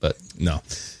showing that, but no.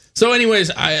 So,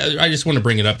 anyways, I just want to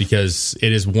bring it up because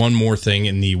it is one more thing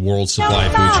in the world supply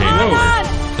food chain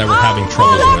that we're having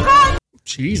troubles with.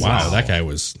 Jesus. Wow, that guy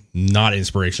was not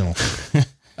inspirational.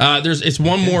 It's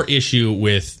one more issue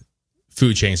with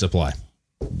food chain supply.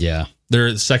 Yeah.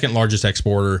 They're the second largest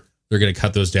exporter, They're going to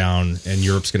cut those down, and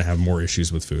Europe's going to have more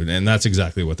issues with food. And that's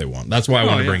exactly what they want. That's why I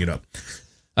want to bring it up.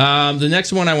 The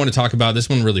next one I want to talk about, this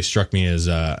one really struck me as,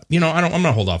 I'm going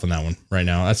to hold off on that one right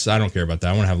now. I don't care about that.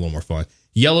 I want to have a little more fun.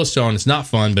 Yellowstone, it's not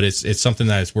fun, but it's something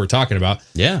that we're talking about.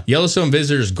 Yeah. Yellowstone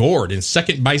visitors gored in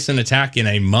second bison attack in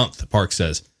a month, Park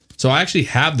says. So I actually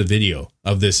have the video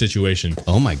of this situation.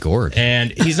 Oh my gourd.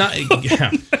 And he's not, it's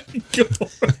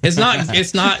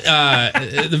not,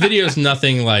 the video is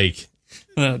nothing like,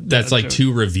 that's like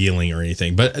too revealing or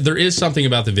anything. But there is something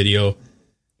about the video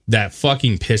that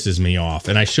fucking pisses me off.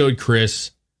 And I showed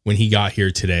Chris when he got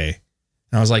here today.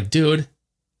 And I was like, dude,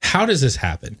 how does this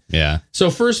happen? Yeah.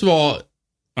 So first of all,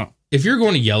 if you're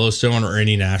going to Yellowstone or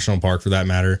any national park for that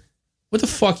matter, what the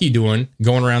fuck are you doing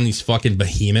going around these fucking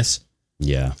behemoths?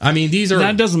 Yeah. I mean,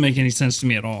 that doesn't make any sense to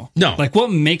me at all. No. Like,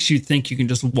 what makes you think you can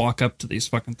just walk up to these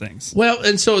fucking things? Well,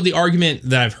 and so the argument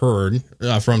that I've heard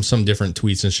from some different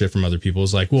tweets and shit from other people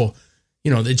is like, well,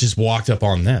 they just walked up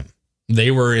on them.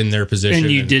 They were in their position.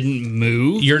 And you didn't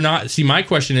move? You're not. See, my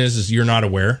question is you're not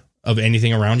aware of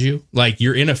anything around you. Like,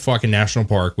 you're in a fucking national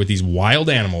park with these wild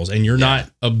animals and you're not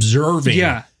observing.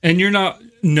 Yeah. And you're not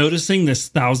noticing this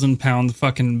 1,000-pound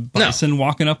fucking bison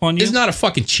walking up on you. It's not a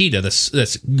fucking cheetah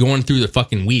that's going through the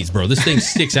fucking weeds, bro. This thing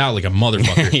sticks out like a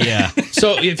motherfucker. Yeah.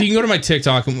 So if you can go to my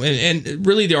TikTok, and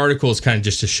really the article is kind of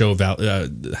just to show about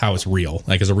how it's real,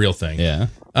 like it's a real thing. Yeah.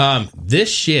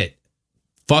 This shit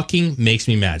fucking makes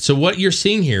me mad. So what you're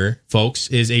seeing here, folks,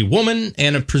 is a woman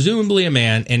and presumably a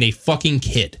man and a fucking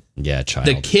kid. Yeah, child.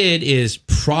 The kid is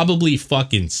probably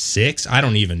fucking 6. I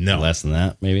don't even know. Less than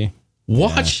that, maybe.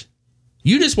 Watch.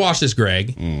 You just watch this,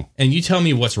 Greg, and you tell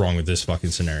me what's wrong with this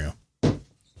fucking scenario.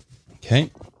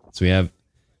 Okay. So we have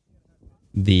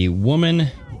the woman.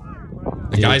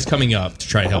 The guy's coming up to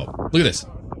try to help. Look at this.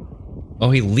 Oh,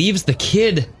 he leaves the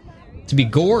kid to be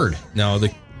gored. No,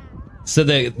 so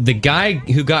the guy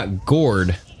who got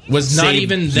gored was not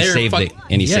even there. He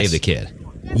saved the kid.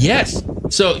 Yes.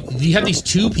 So you have these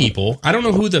two people. I don't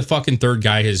know who the fucking third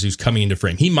guy is who's coming into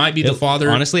frame. He might be the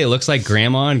father. Honestly, it looks like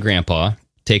grandma and grandpa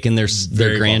taking their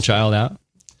grandchild out.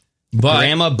 But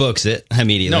grandma books it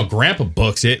immediately. No, grandpa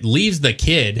books it, leaves the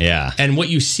kid. Yeah. And what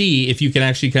you see, if you can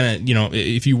actually kind of,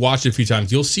 if you watch it a few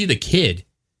times, you'll see the kid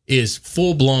is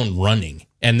full blown running.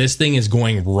 And this thing is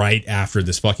going right after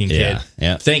this fucking kid.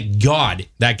 Yeah. Thank God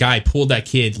that guy pulled that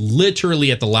kid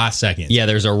literally at the last second. Yeah,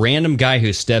 there's a random guy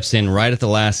who steps in right at the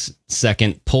last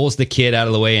second, pulls the kid out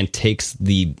of the way, and takes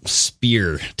the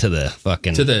spear to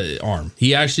the arm.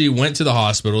 He actually went to the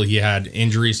hospital. He had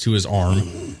injuries to his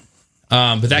arm.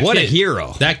 But that what kid, a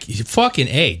hero! That fucking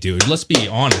A, dude. Let's be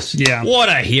honest. Yeah, what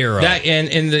a hero! That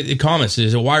and the comments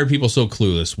is, why are people so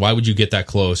clueless? Why would you get that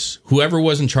close? Whoever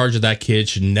was in charge of that kid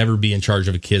should never be in charge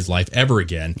of a kid's life ever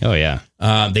again. Oh yeah.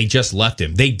 They just left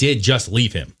him. They did just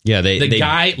leave him. Yeah, the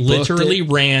guy literally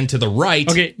ran to the right.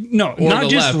 Okay, no, not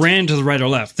just ran to the right or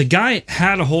left. The guy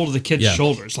had a hold of the kid's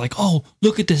shoulders, like, "Oh,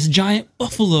 look at this giant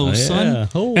buffalo, son!"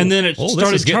 Oh, and then it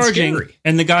started charging,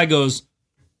 and the guy goes,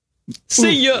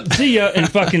 see ya, and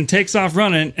fucking takes off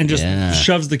running and just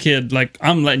shoves the kid like,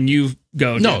 "I'm letting you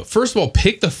go." No, dude. First of all,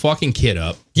 pick the fucking kid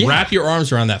up, wrap your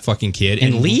arms around that fucking kid,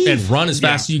 and leave, and run as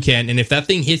fast as you can. And if that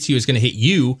thing hits you, it's going to hit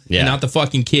you and not the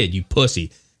fucking kid, you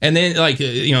pussy. And then, like,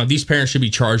 these parents should be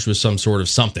charged with some sort of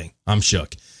something. I'm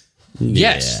shook.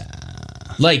 Yes.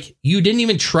 Like, you didn't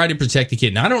even try to protect the kid.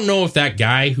 And I don't know if that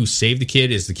guy who saved the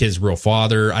kid is the kid's real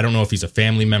father. I don't know if he's a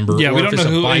family member. Yeah, or we if don't it's know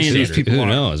who any of these bystander. people Who are.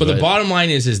 knows? But the bottom line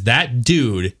is that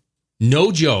dude,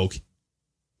 no joke,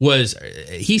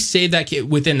 he saved that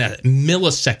kid within a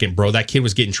millisecond, bro. That kid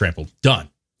was getting trampled. Done.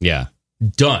 Yeah.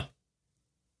 Done.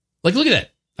 Like, look at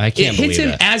that. I can't It hits believe him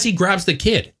that. as he grabs the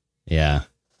kid. Yeah.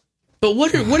 But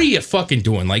what are you fucking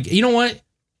doing? Like, you know what?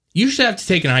 You should have to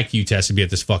take an IQ test to be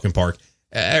at this fucking park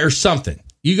or something.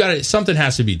 Something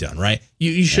has to be done, right?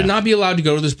 You should not be allowed to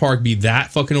go to this park, be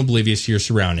that fucking oblivious to your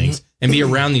surroundings, and be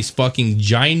around these fucking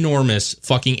ginormous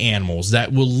fucking animals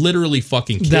that will literally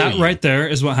fucking kill That you. right there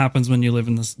is what happens when you live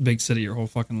in this big city your whole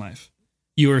fucking life.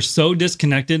 You are so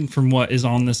disconnected from what is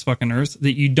on this fucking earth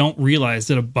that you don't realize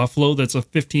that a buffalo that's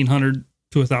 1,500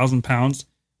 to 1,000 pounds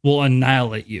will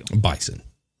annihilate you. Bison.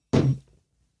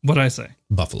 What'd I say?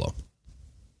 Buffalo.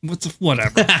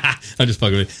 Whatever. I'm just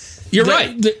fucking with you. You're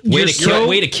right.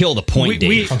 Way to kill the point,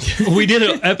 Dave. We did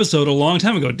an episode a long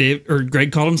time ago, Dave, or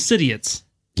Greg called them idiots.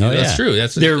 Oh, That's true.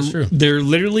 That's true. They're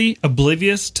literally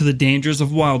oblivious to the dangers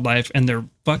of wildlife, and they're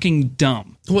fucking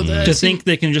dumb to think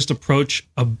they can just approach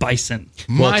a bison.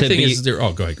 My thing is, go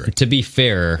ahead, Greg. To be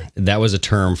fair, that was a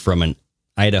term from an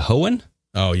Idahoan.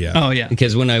 Oh yeah. Oh yeah.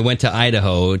 Because when I went to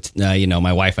Idaho,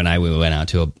 my wife and I, we went out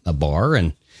to a bar,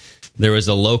 and there was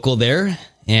a local there,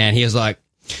 And he was like,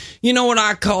 you know what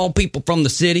I call people from the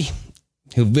city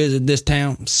who visit this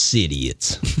town?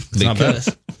 Cityots. not bad.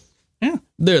 Because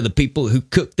they're the people who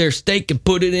cook their steak and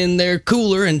put it in their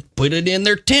cooler and put it in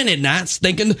their tent at nights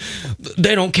thinking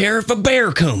they don't care if a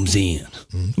bear comes in.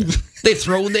 They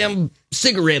throw them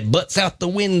cigarette butts out the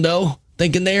window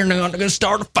thinking they're not going to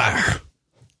start a fire.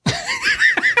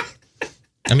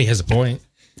 I mean, he has a point.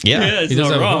 Yeah, he's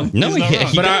not wrong. No, He's not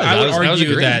wrong. But I would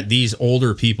argue agree. that these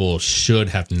older people should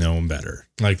have known better.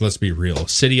 Like, let's be real.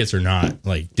 Cityots are not,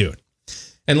 like, dude.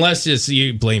 Unless it's,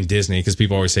 you blame Disney, because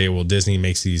people always say, well, Disney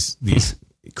makes these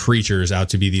creatures out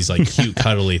to be these, like, cute,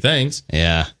 cuddly things.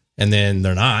 Yeah. And then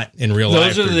they're not in real life.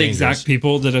 Those are they're the dangerous. exact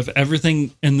people that if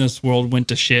everything in this world went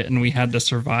to shit and we had to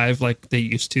survive like they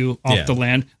used to off the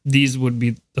land, these would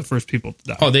be the first people to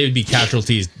die. Oh, they would be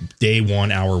casualties day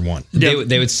 1, hour 1.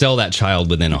 They would sell that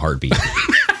child within a heartbeat.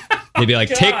 They'd be like,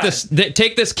 take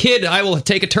this kid. I will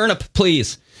take a turnip,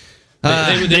 please.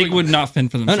 They would not fend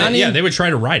for themselves. Yeah, they would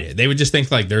try to ride it. They would just think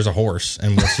like there's a horse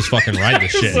and let's just fucking ride this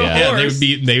shit. Yeah,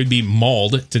 they would be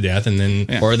mauled to death and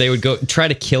then or they would go try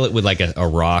to kill it with like a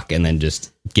rock and then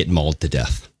just get mauled to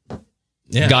death.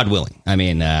 Yeah. God willing. I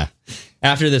mean,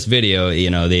 after this video,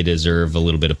 they deserve a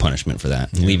little bit of punishment for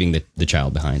that, leaving the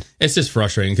child behind. It's just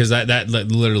frustrating because that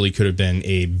literally could have been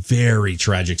a very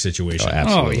tragic situation. Oh,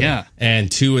 absolutely. Oh, yeah.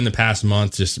 And 2 in the past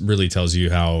month just really tells you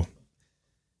how,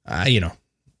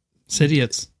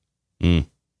 Idiots.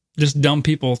 Just dumb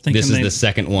people thinking this is the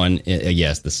second one.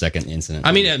 Yes, the second incident.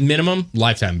 I mean, at minimum,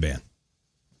 lifetime ban.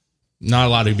 Not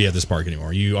allowed to be at this park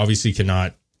anymore. You obviously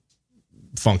cannot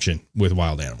function with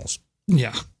wild animals.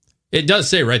 Yeah. It does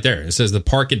say right there. It says the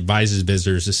park advises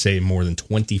visitors to stay more than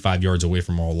 25 yards away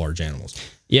from all large animals.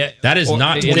 Yeah. That is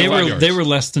not 25 yards. They were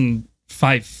less than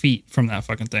 5 feet from that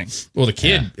fucking thing. Well, the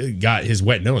kid got his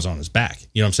wet nose on his back.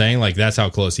 You know what I'm saying? Like, that's how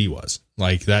close he was.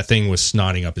 Like, that thing was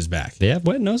snotting up his back. They have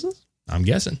wet noses? I'm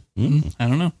guessing. I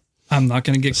don't know. I'm not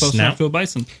going to get close enough to a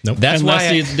bison. Nope. That's Unless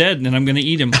why he's dead and I'm going to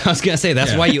eat him. I was going to say,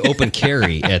 that's why you open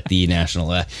carry at the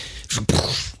national.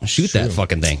 Shoot that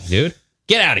fucking thing, dude.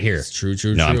 Get out of here. It's true.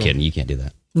 No, I'm kidding. You can't do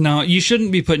that. No, you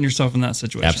shouldn't be putting yourself in that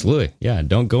situation. Absolutely. Yeah.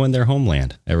 Don't go in their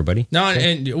homeland, everybody. No,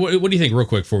 and what do you think, real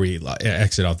quick, before we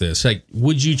exit out this? Like,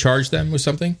 would you charge them with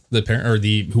something? The parent or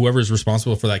whoever's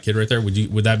responsible for that kid right there?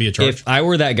 Would that be a charge? If I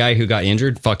were that guy who got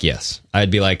injured, fuck yes.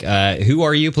 I'd be like, who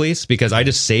are you, please? Because I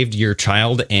just saved your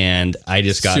child and I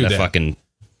just got Sue a them. fucking.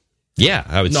 Yeah,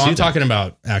 I would. No, sue I'm them. talking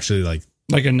about actually like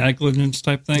a negligence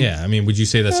type thing. Yeah, I mean, would you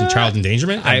say that's a child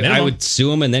endangerment? I would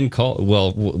sue him and then call.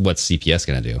 Well, what's CPS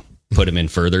going to do? Put him in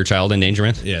further child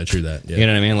endangerment? Yeah, true that. Yeah. You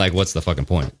know what I mean? Like, what's the fucking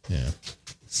point? Yeah.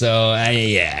 So,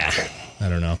 I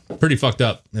don't know. Pretty fucked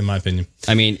up, in my opinion.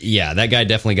 I mean, yeah, that guy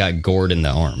definitely got gored in the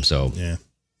arm. So, yeah.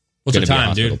 What's the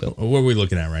time, dude? What are we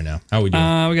looking at right now? How are we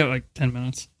doing? We got like 10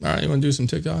 minutes. All right, you want to do some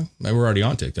TikTok? We're already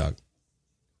on TikTok.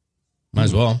 Might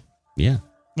as well. Yeah.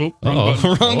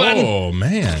 Oh, wrong button. Oh,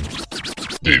 man.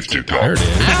 Dave TikTok. There it is.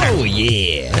 Oh,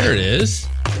 yeah. There it is.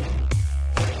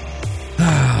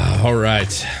 All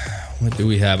right. What do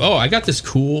we have? Oh, I got this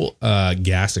cool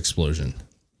gas explosion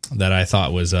that I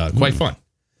thought was quite fun.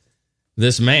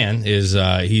 This man is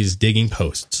he's digging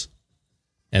posts,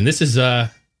 and this is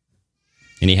and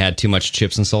he had too much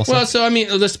chips and salsa. well. So I mean,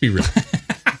 let's be real.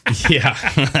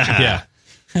 yeah.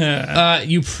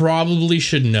 You probably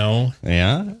should know.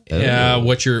 Yeah.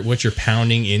 What you're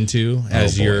pounding into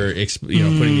as you're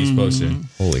putting these posts in.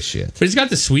 Holy shit. But he's got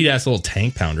this sweet ass little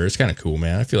tank pounder. It's kind of cool,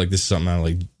 man. I feel like this is something out of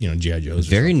like G.I. Joe's.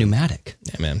 Very pneumatic.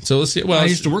 Yeah, man. So let's see. Well, I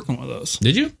used to work on one of those.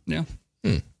 Did you? Yeah.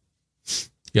 You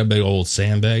got a big old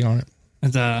sandbag on it.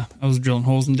 And, I was drilling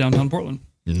holes in downtown Portland.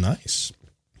 Nice.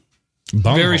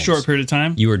 Very short period of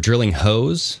time. You were drilling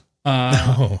hose?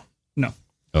 No.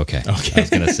 Okay. I was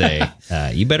going to say,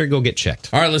 you better go get checked.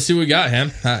 All right, let's see what we got,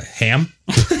 Ham.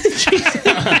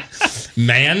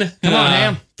 Man. Come on,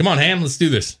 Ham. Come on, Ham. Let's do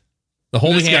this. The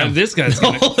holy ham. This guy's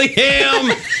gonna, Holy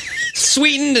ham!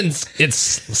 Sweetened and it's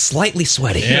slightly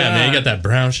sweaty. Yeah, man. You got that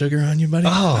brown sugar on you, buddy?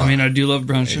 Oh, I mean, I do love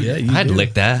brown sugar. yeah, you I'd do.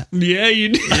 lick that. Yeah,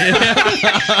 you do.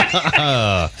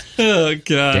 Oh,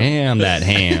 God. Damn that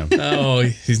ham. Oh,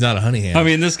 he's not a honey ham. I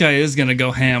mean, this guy is going to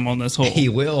go ham on this hole. He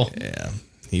will. Yeah,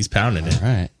 he's pounding it. All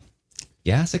right.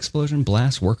 Gas explosion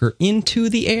blasts worker into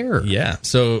the air. Yeah,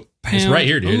 so it's right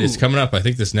here, dude. It's coming up. I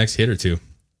think this next hit or two.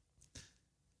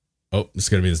 Oh, it's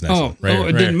going to be this next one. Right here, it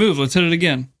right didn't here. move. Let's hit it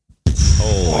again.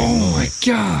 Oh, my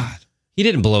God. He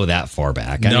didn't blow that far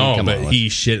back. No, but he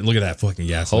shit. Look at that fucking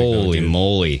gas. Holy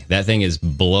moly. That thing is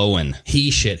blowing. He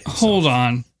shit himself.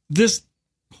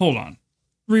 Hold on.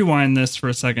 Rewind this for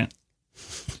a second.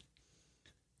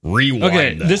 Rewind.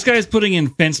 Okay, this guy's putting in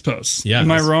fence posts. Yeah.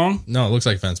 Am I wrong? No, it looks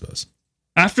like fence posts.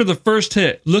 After the first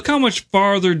hit, look how much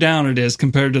farther down it is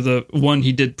compared to the one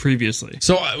he did previously.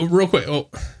 So real quick,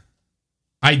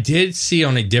 I did see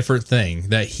on a different thing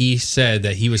that he said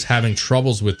that he was having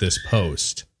troubles with this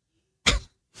post.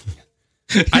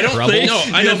 I don't think. No,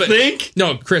 I know, but think?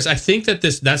 No, Chris. I think that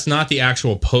that's not the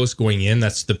actual post going in.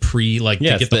 That's the to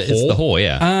get the hole. It's the hole,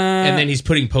 yeah. And then he's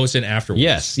putting posts in afterwards.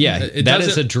 Yes, yeah. That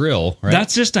is a drill, right?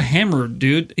 That's just a hammer,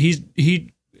 dude.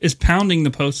 He is pounding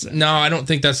the posts in. No, I don't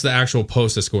think that's the actual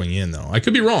post that's going in, though. I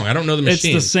could be wrong. I don't know the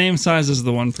machine. It's the same size as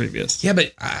the one previous. Yeah,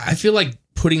 but I feel like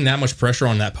putting that much pressure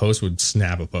on that post would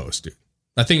snap a post, dude.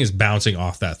 That thing is bouncing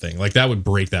off that thing. Like, that would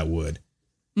break that wood.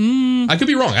 I could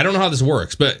be wrong. I don't know how this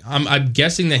works, but I'm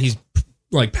guessing that he's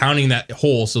like pounding that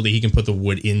hole so that he can put the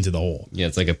wood into the hole. Yeah,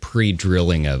 it's like a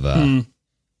pre-drilling of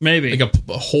maybe like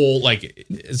a hole, like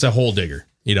it's a hole digger,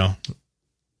 you know.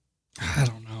 I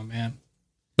don't know, man.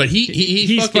 But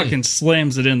he fucking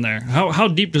slams it in there. How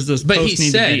deep does this? But post he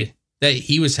need said to be? that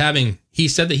he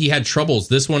said that he had troubles.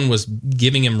 This one was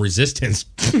giving him resistance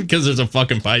because there's a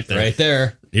fucking pipe there. Right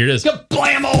there. Here it is.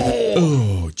 Blammo!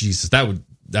 Oh Jesus, that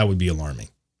would be alarming.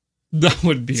 That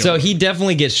would be. So he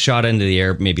definitely gets shot into the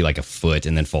air, maybe like a foot,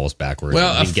 and then falls backwards.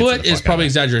 Well, a foot is probably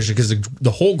exaggeration because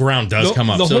the whole ground does come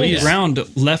up. The so whole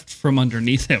ground left from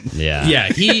underneath him. Yeah, yeah.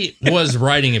 He was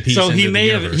riding a piece. So he into may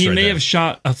the have universe right there. have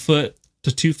shot a foot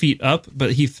to 2 feet up,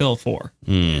 but he fell 4.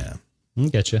 Yeah,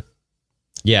 getcha.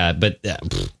 Yeah, but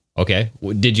okay.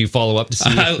 Did you follow up to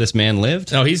see if this man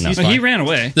lived? No, he's He fine. ran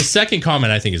away. The second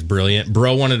comment I think is brilliant.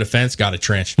 Bro wanted a fence, got a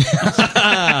trench.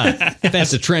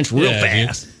 That's a trench real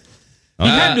fast. He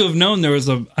had to have known there was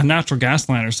a natural gas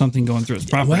line or something going through his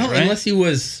property, Well, right? unless he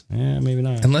was, maybe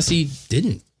not. unless he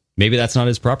didn't. Maybe that's not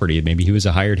his property. Maybe he was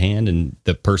a hired hand, and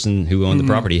the person who owned the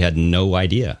property had no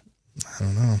idea. I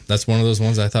don't know. That's one of those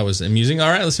ones I thought was amusing. All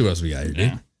right, let's see what else we got here,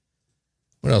 dude.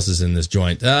 What else is in this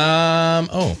joint? This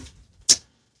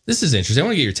is interesting. I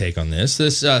want to get your take on this.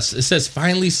 This it says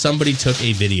finally somebody took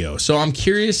a video. So I'm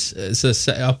curious. It says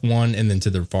up one and then to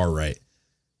the far right,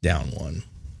 down one,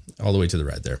 all the way to the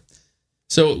right there.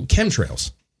 So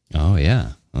chemtrails. Oh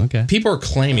yeah. Okay. People are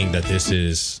claiming that this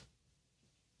is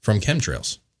from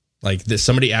chemtrails. Like this,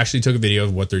 somebody actually took a video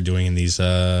of what they're doing in these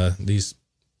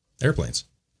airplanes.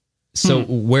 So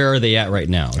where are they at right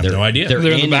now? I have no idea. They're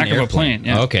in the back of a plane.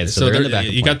 Yeah. Okay, so they're in the back of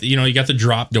a plane. You got the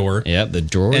drop door. Yep, the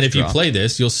door. And if you play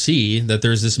this, you'll see that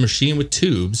there's this machine with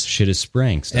tubes. Shit is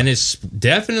spraying stuff. And it's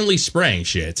definitely spraying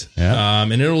shit. Yeah.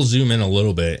 And it'll zoom in a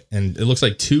little bit. And it looks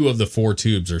like 2 of the 4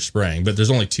 tubes are spraying, but there's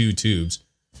only 2 tubes.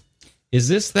 Is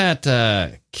this that,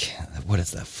 what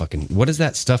is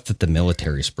that stuff that the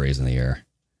military sprays in the air?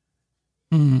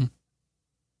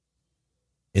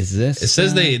 Is this? It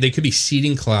says they could be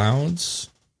seeding clouds.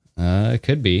 It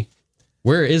could be.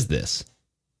 Where is this?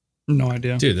 No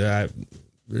idea. Dude,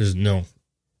 there's no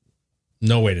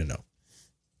way to know.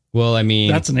 Well, I mean,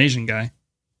 That's an Asian guy.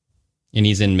 and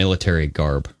he's in military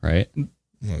garb, right?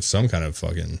 Well, some kind of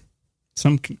fucking...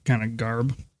 Some kind of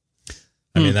garb.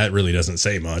 I mean, that really doesn't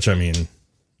say much. I mean,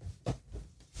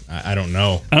 I don't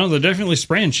know. I don't know. They're definitely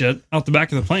spraying shit out the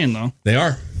back of the plane, though. They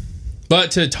are.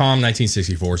 But to Tom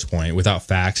 1964's point, without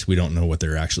facts, we don't know what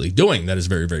they're actually doing. That is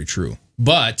very, very true.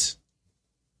 But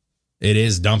it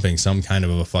is dumping some kind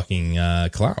of a fucking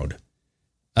cloud.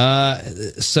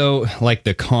 So like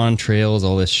the contrails,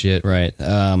 all this shit, right?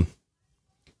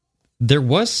 There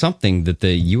was something that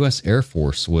the U.S. Air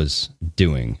Force was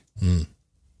doing.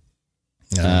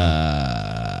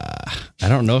 I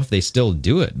don't know if they still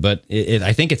do it, but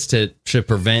I think it's to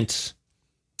prevent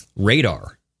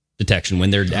radar detection when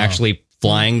they're actually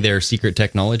flying their secret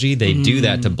technology. They do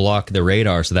that to block the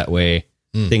radar, so that way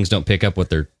things don't pick up what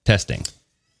they're testing.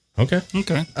 Okay.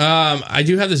 I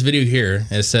do have this video here.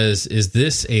 It says, "Is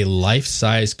this a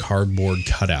life-size cardboard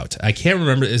cutout?" I can't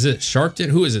remember. Is it Sharpton?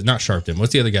 Who is it? Not Sharpton.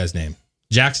 What's the other guy's name?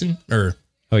 Jackson or?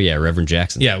 Oh yeah, Reverend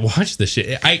Jackson. Yeah, watch this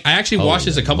shit. I actually watched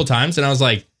this a couple times, and I was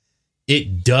like,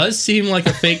 it does seem like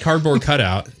a fake cardboard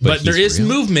cutout, but there is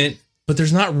movement, but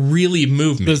there's not really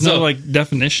movement. There's no like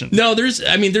definition. No, there's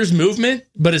movement,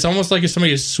 but it's almost like if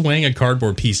somebody is swaying a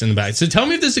cardboard piece in the back. So tell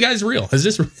me if this guy's real. Is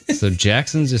this? So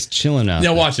Jackson's just chilling out.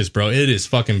 Now watch this, bro. It is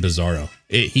fucking bizarro.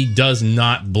 He does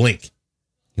not blink.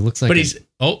 He looks like, but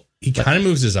he kind of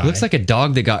moves his eye. Looks like a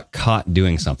dog that got caught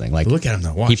doing something. Like look at him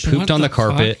though. Watch. He pooped on the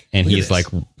carpet, fuck? and Look at he's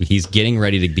this. like, he's getting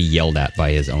ready to be yelled at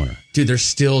by his owner. Dude, there's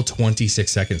still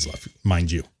 26 seconds left,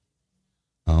 mind you.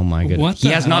 Oh my goodness. What He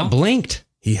the has hell? not blinked.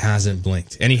 He hasn't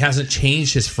blinked, and he hasn't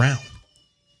changed his frown.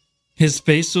 His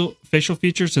facial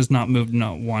features has not moved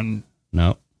not one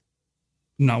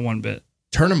bit.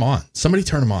 Turn him on. Somebody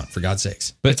turn him on, for God's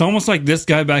sakes. But it's almost like this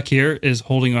guy back here is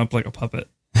holding up like a puppet.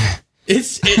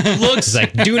 It looks It's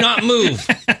like, do not move.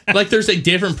 like there's a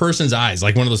different person's eyes,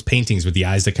 like one of those paintings with the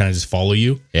eyes that kind of just follow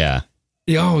you. Yeah.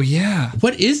 Oh, yeah.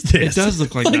 What is this? It does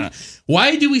look like that.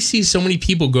 Why do we see so many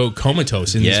people go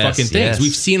comatose in these Yes, fucking things? yes.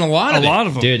 We've seen a lot of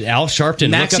them. Dude, Al Sharpton.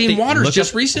 Maxine Waters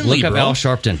just recently, Look up bro. Al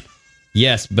Sharpton.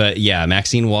 Yes, but yeah,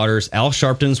 Maxine Waters. Al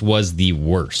Sharpton's was the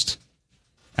worst.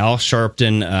 Al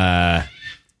Sharpton,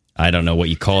 I don't know what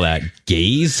you call that.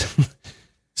 Gaze?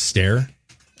 Stare?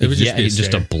 It was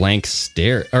just a blank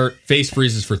stare. Or face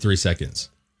freezes for 3 seconds.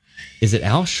 Is it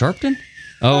Al Sharpton?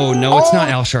 Oh, no, it's not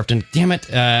Al Sharpton. Damn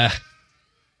it.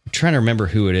 I'm trying to remember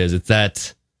who it is. It's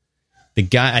that the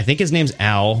guy, I think his name's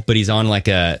Al, but he's on like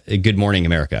a Good Morning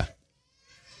America.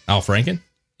 Al Franken?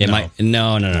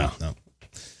 No.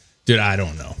 Dude, I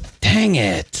don't know. Dang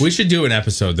it. We should do an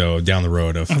episode, though, down the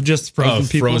road of just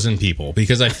frozen people,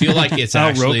 because I feel like it's Al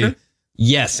actually... Roker?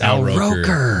 Yes, Al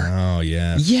Roker. Oh,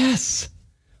 yeah. Yes.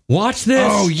 Watch this.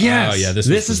 Oh, yes. Oh, yeah.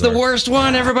 This is the worst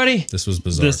one, everybody. This was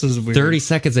bizarre. This is weird. 30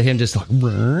 seconds of him just like...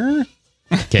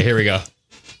 Okay, here we go.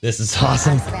 This is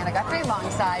awesome. Savannah Guthrie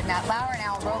alongside Matt Lauer and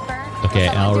Al Roker. Okay,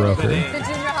 Al Roker. The junior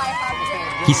high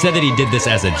hockey. He said that he did this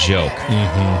as a joke.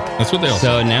 Mm-hmm. That's what they all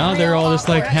So now they're all just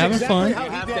like having fun. You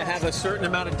have to have a certain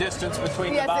amount of distance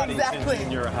between the bodies in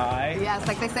junior high. Yes,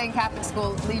 like they say in Catholic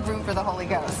school, leave room for the Holy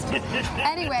Ghost.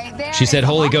 Anyway, there She said is a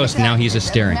Holy lot Ghost, of now he's just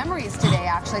staring. Memories today,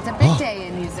 actually. It's a big day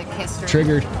in music history.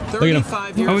 Triggered. Look at him.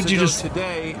 35 years How would you ago just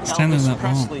today, stand in Elvis that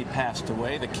long? Presley passed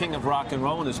away, the king of rock and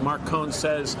roll, and as Mark Cohn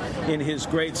says in his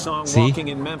great song See? "Walking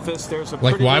in Memphis," there's a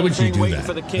Like, pretty why little would you thing do waiting that?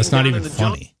 for the king That's not down even in the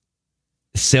jungle. funny.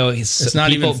 So It's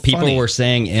not even people funny. were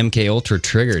saying MK Ultra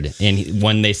triggered, and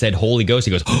when they said Holy Ghost,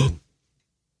 he goes,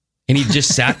 and he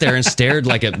just sat there and stared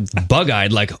like a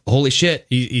bug-eyed, like holy shit.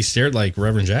 He stared like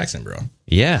Reverend Jackson, bro.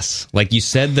 Yes, like you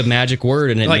said the magic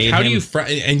word, and it Like, made how him. do you...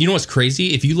 and you know what's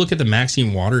crazy? If you look at the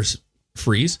Maxine Waters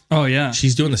freeze, Oh, yeah.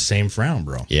 she's doing the same frown,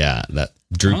 bro. Yeah, that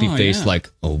droopy Oh, face, yeah. like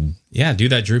oh. Yeah, do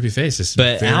that droopy face. It's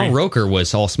But very- Al Roker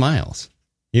was all smiles.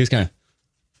 He was kind of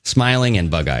smiling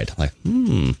and bug-eyed, like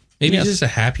Maybe yes. he's just a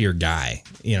happier guy.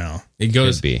 You know, it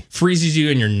goes Could be. freezes you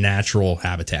in your natural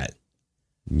habitat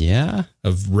Yeah.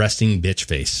 of resting bitch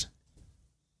face.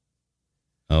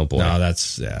 Oh boy. No,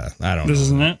 that's I don't. This know.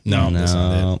 isn't it? No, that's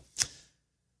not it.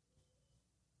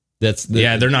 That's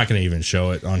Yeah, they're not going to even show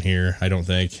it on here. I don't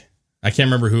think. I can't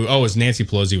remember who. Oh, it was Nancy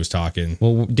Pelosi was talking.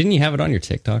 Well, didn't you have it on your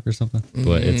TikTok or something?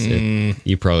 But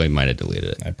you probably might have deleted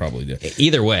it. I probably did.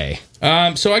 Either way,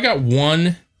 So I got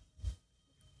one.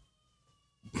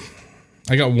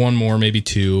 I got one more, maybe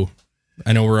two.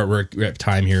 I know we're at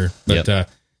time here, but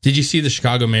did you see the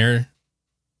Chicago mayor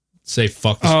say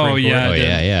 "fuck the Supreme Court"? yeah. oh I did.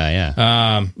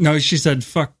 yeah. No, she said,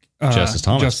 fuck. Justice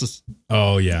Thomas. Justice.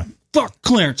 Oh yeah. Fuck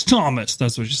Clarence Thomas.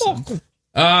 That's what she said.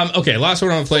 Okay, last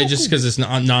one I'm gonna play just because it's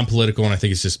non-political and I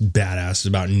think it's just badass. It's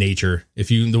about nature.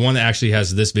 The one that actually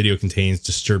has this video contains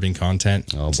disturbing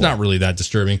content. Oh, it's boy. not really that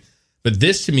disturbing, but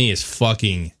this to me is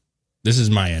fucking. This is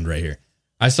my end right here.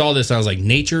 I saw this. And I was like,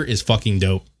 nature is fucking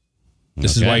dope.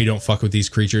 This is Okay. why you don't fuck with these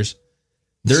creatures.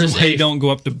 This There is is why a you don't go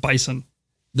up to bison.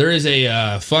 There is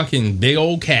a fucking big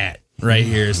old cat right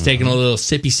here. It's taking a little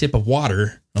sippy sip of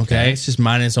water. Okay. It's just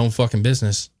minding its own fucking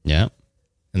business. Yeah.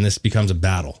 And this becomes a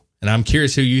battle. And I'm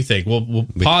curious who you think. We'll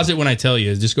pause it when I tell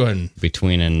you. Just go ahead and.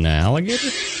 Between an alligator?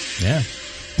 Yeah.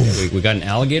 We got an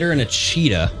alligator and a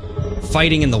cheetah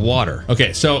fighting in the water.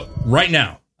 Okay. So right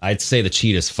now, I'd say the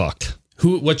cheetah's fucked.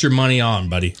 what's your money on,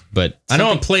 buddy? But I know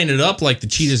I'm playing it up like the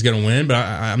cheetah's going to win, but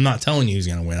I'm not telling you who's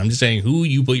going to win. I'm just saying who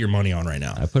you put your money on right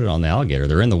now. I put it on the alligator.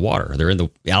 They're in the water. They're in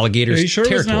the alligator's Are you sure it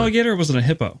was an territory. alligator or was it a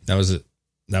hippo? That was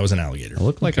an alligator. It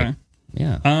looked like Okay.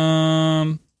 yeah.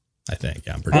 I think.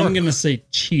 Yeah, I'm pretty I'm going to say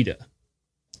cheetah.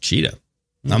 cheetah.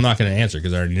 I'm not going to answer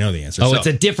because I already know the answer. Oh, So- it's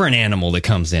a different animal that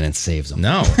comes in and saves them.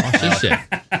 No, watch this shit.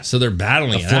 So they're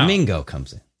battling A it out. flamingo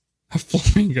comes in. A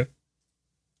flamingo.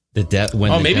 When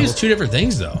Oh, the maybe devil- it's two different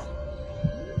things though.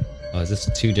 Oh, is this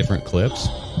two different clips?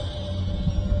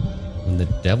 When the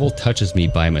devil touches me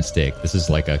by mistake. This is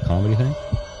like a comedy thing?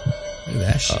 Look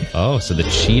at that shit. So the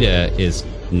cheetah is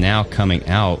now coming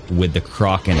out with the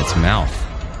croc in its mouth,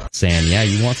 saying, "Yeah,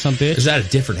 you want some, bitch?" Is that a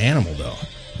different animal though?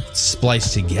 It's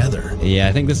spliced together. Yeah,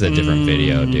 I think this is a different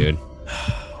video, dude.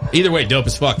 Either way, dope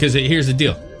as fuck. Because here's the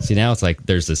deal. See, now it's like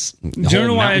there's this. Do you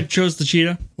know why I chose the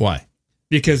cheetah? Why?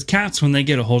 Because cats, when they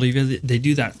get a hold of you, they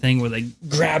do that thing where they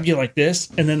grab you like this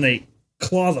and then they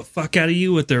claw the fuck out of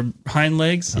you with their hind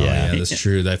legs. Oh, yeah, that's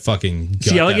true. That fucking.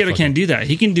 See, alligator can't do that.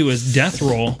 He can do his death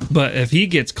roll, but if he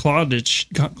gets clawed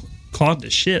to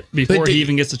shit before he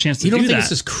even gets a chance to You don't do think that. it's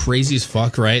just crazy as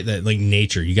fuck, right? That like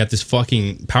nature, you got this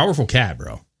fucking powerful cat,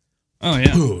 bro. Oh,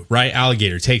 yeah. Boo, right?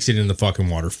 Alligator takes it in the fucking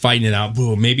water, fighting it out.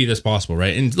 Boo, maybe that's possible,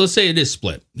 right? And let's say it is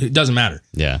split. It doesn't matter.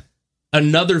 Yeah.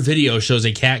 Another video shows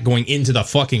a cat going into the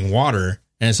fucking water,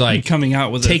 and it's like coming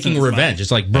out with taking revenge.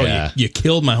 It's like, bro, you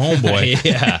killed my homeboy.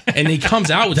 Yeah. And he comes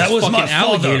out with That this was fucking my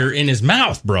father. alligator in his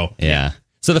mouth, bro. Yeah.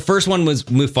 So the first one was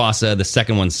Mufasa. The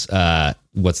second one's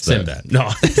what's the Simba? No,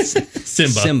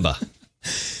 Simba.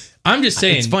 I'm just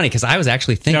saying. It's funny because I was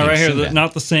actually thinking Yeah, right here, Simba.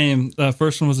 not the same. The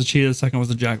first one was a cheetah, the second was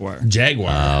a jaguar.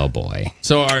 Jaguar. Oh boy.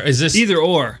 So is this Either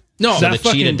or? No, that the cheetah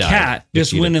fucking died. cat The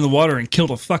just cheetah. went in the water and killed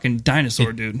a fucking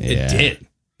dinosaur, dude. Yeah.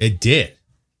 It did.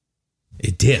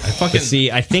 I fucking But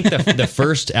see, I think the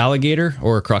first alligator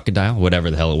or crocodile, whatever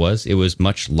the hell it was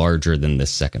much larger than this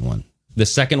second one. The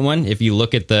second one, if you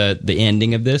look at the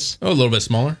ending of this, a little bit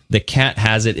smaller. The cat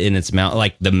has it in its mouth,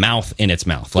 like the mouth in its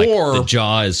mouth, like Or- the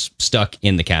jaw is stuck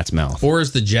in the cat's mouth. Or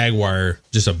is the jaguar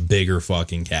just a bigger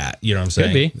fucking cat? You know what I'm saying?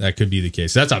 Could be. That could be the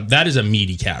case. That is a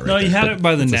meaty cat, right? No, you there. had it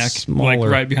by the it's a neck, smaller- like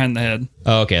right behind the head.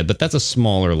 Oh, okay, but that's a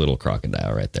smaller little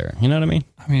crocodile right there. You know what I mean?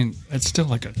 I mean, it's still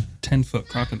like a 10-foot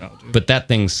crocodile, dude. But that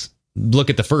thing's. Look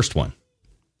at the first one.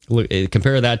 Look,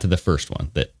 compare that to the first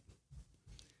one that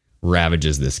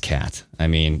ravages this cat. I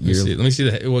mean, Let me see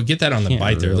that. Well, get that on the Can't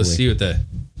bite there. Let's really- see what the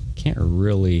can't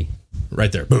really.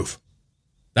 right there. Boof.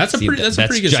 That's a See, pretty. That's a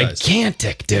pretty good size.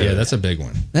 gigantic, dude. Yeah, that's a big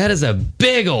one. That is a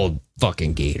big old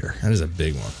fucking gator. That is a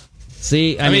big one.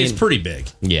 See, I mean, it's pretty big.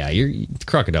 Yeah,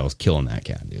 crocodile's killing that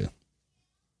cat, dude.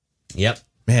 Yep,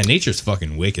 Man, nature's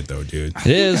fucking wicked though, dude. it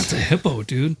is. That's a hippo,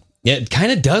 dude. Yeah, it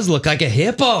kind of does look like a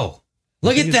hippo.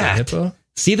 Look at Think it's a that. hippo?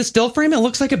 See the still frame? It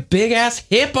looks like a big ass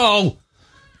hippo.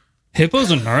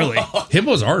 Hippos are gnarly.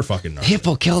 Hippos are fucking gnarly.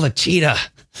 Hippo killed a cheetah.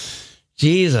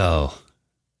 Jeez, oh.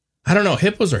 I don't know.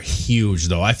 Hippos are huge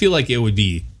though. I feel like it would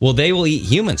be. Well, they will eat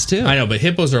humans too. I know, but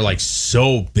hippos are like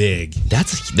so big.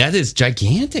 That is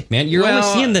gigantic, man. You're only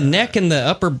Well, seeing the neck and the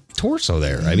upper torso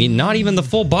there. I mean, not even the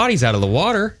full body's out of the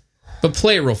water. But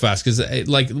play it real fast because,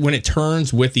 like, when it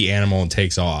turns with the animal and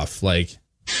takes off, like.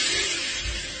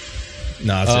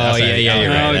 No, it's, Oh, yeah, you're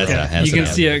right. Oh, That's okay. a- that's You can an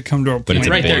see it come to a point. But it's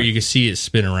right big. there. You can see it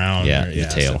spin around. Yeah, Right, the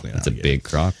it's tail. definitely an That's a alligator. big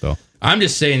croc, though. I'm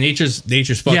just saying, nature's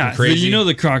fucking Yeah, crazy. you know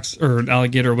the crocs or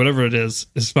alligator or whatever it is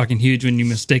fucking huge when you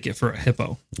mistake it for a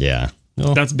hippo. Yeah.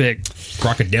 Well, That's big.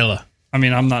 crocodilla. I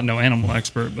mean, I'm not no animal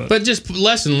expert, But just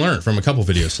lesson learned from a couple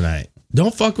videos tonight.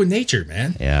 Don't fuck with nature,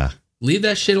 man. yeah. Leave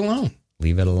that shit alone.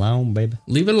 Leave it alone, baby.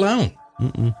 Leave it alone.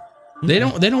 They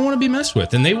don't want to be messed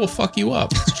with, and they will fuck you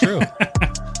up. It's true.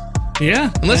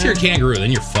 yeah. Unless you're a kangaroo,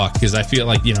 then you're fucked. Because I feel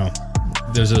like,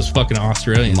 there's those fucking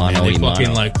Australians, man. They Mono-y, fucking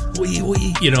mono. like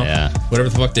wee, Yeah. whatever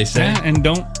the fuck they say. Yeah, and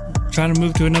don't try to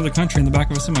move to another country in the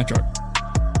back of a semi truck.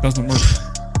 Doesn't work.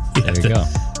 There you go.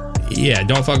 Yeah,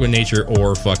 don't fuck with nature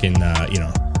or fucking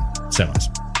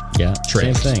semis. Yeah.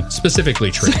 Trailers. Same thing.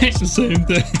 Specifically trailers. It's the same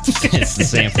thing. It's the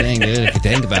same thing, dude. If you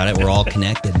think about it, we're all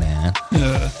connected, man.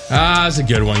 It's a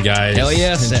good one, guys. Hell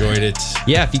yes. Enjoyed it.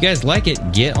 Yeah, if you guys like it,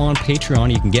 get on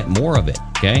Patreon. You can get more of it.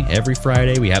 Okay, every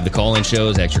Friday we have the call-in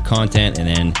shows, extra content, and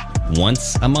then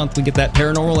once a month we get that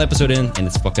paranormal episode in, and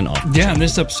it's fucking awesome. Yeah, and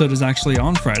this episode is actually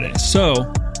on Friday. So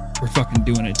we're fucking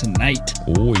doing it tonight.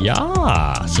 Oh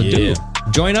yeah. So Yeah. dude,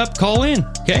 join up, call in.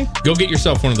 Okay. Go get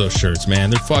yourself one of those shirts,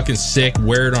 man. They're fucking sick.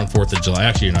 Wear it on 4th of July.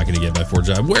 Actually, you're not going to get it by 4th of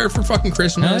July. Wear it for fucking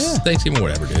Christmas, Hell yeah. Thanksgiving,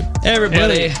 whatever, dude.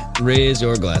 Everybody, raise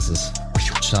your glasses.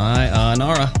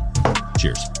 Sayonara.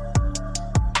 Cheers.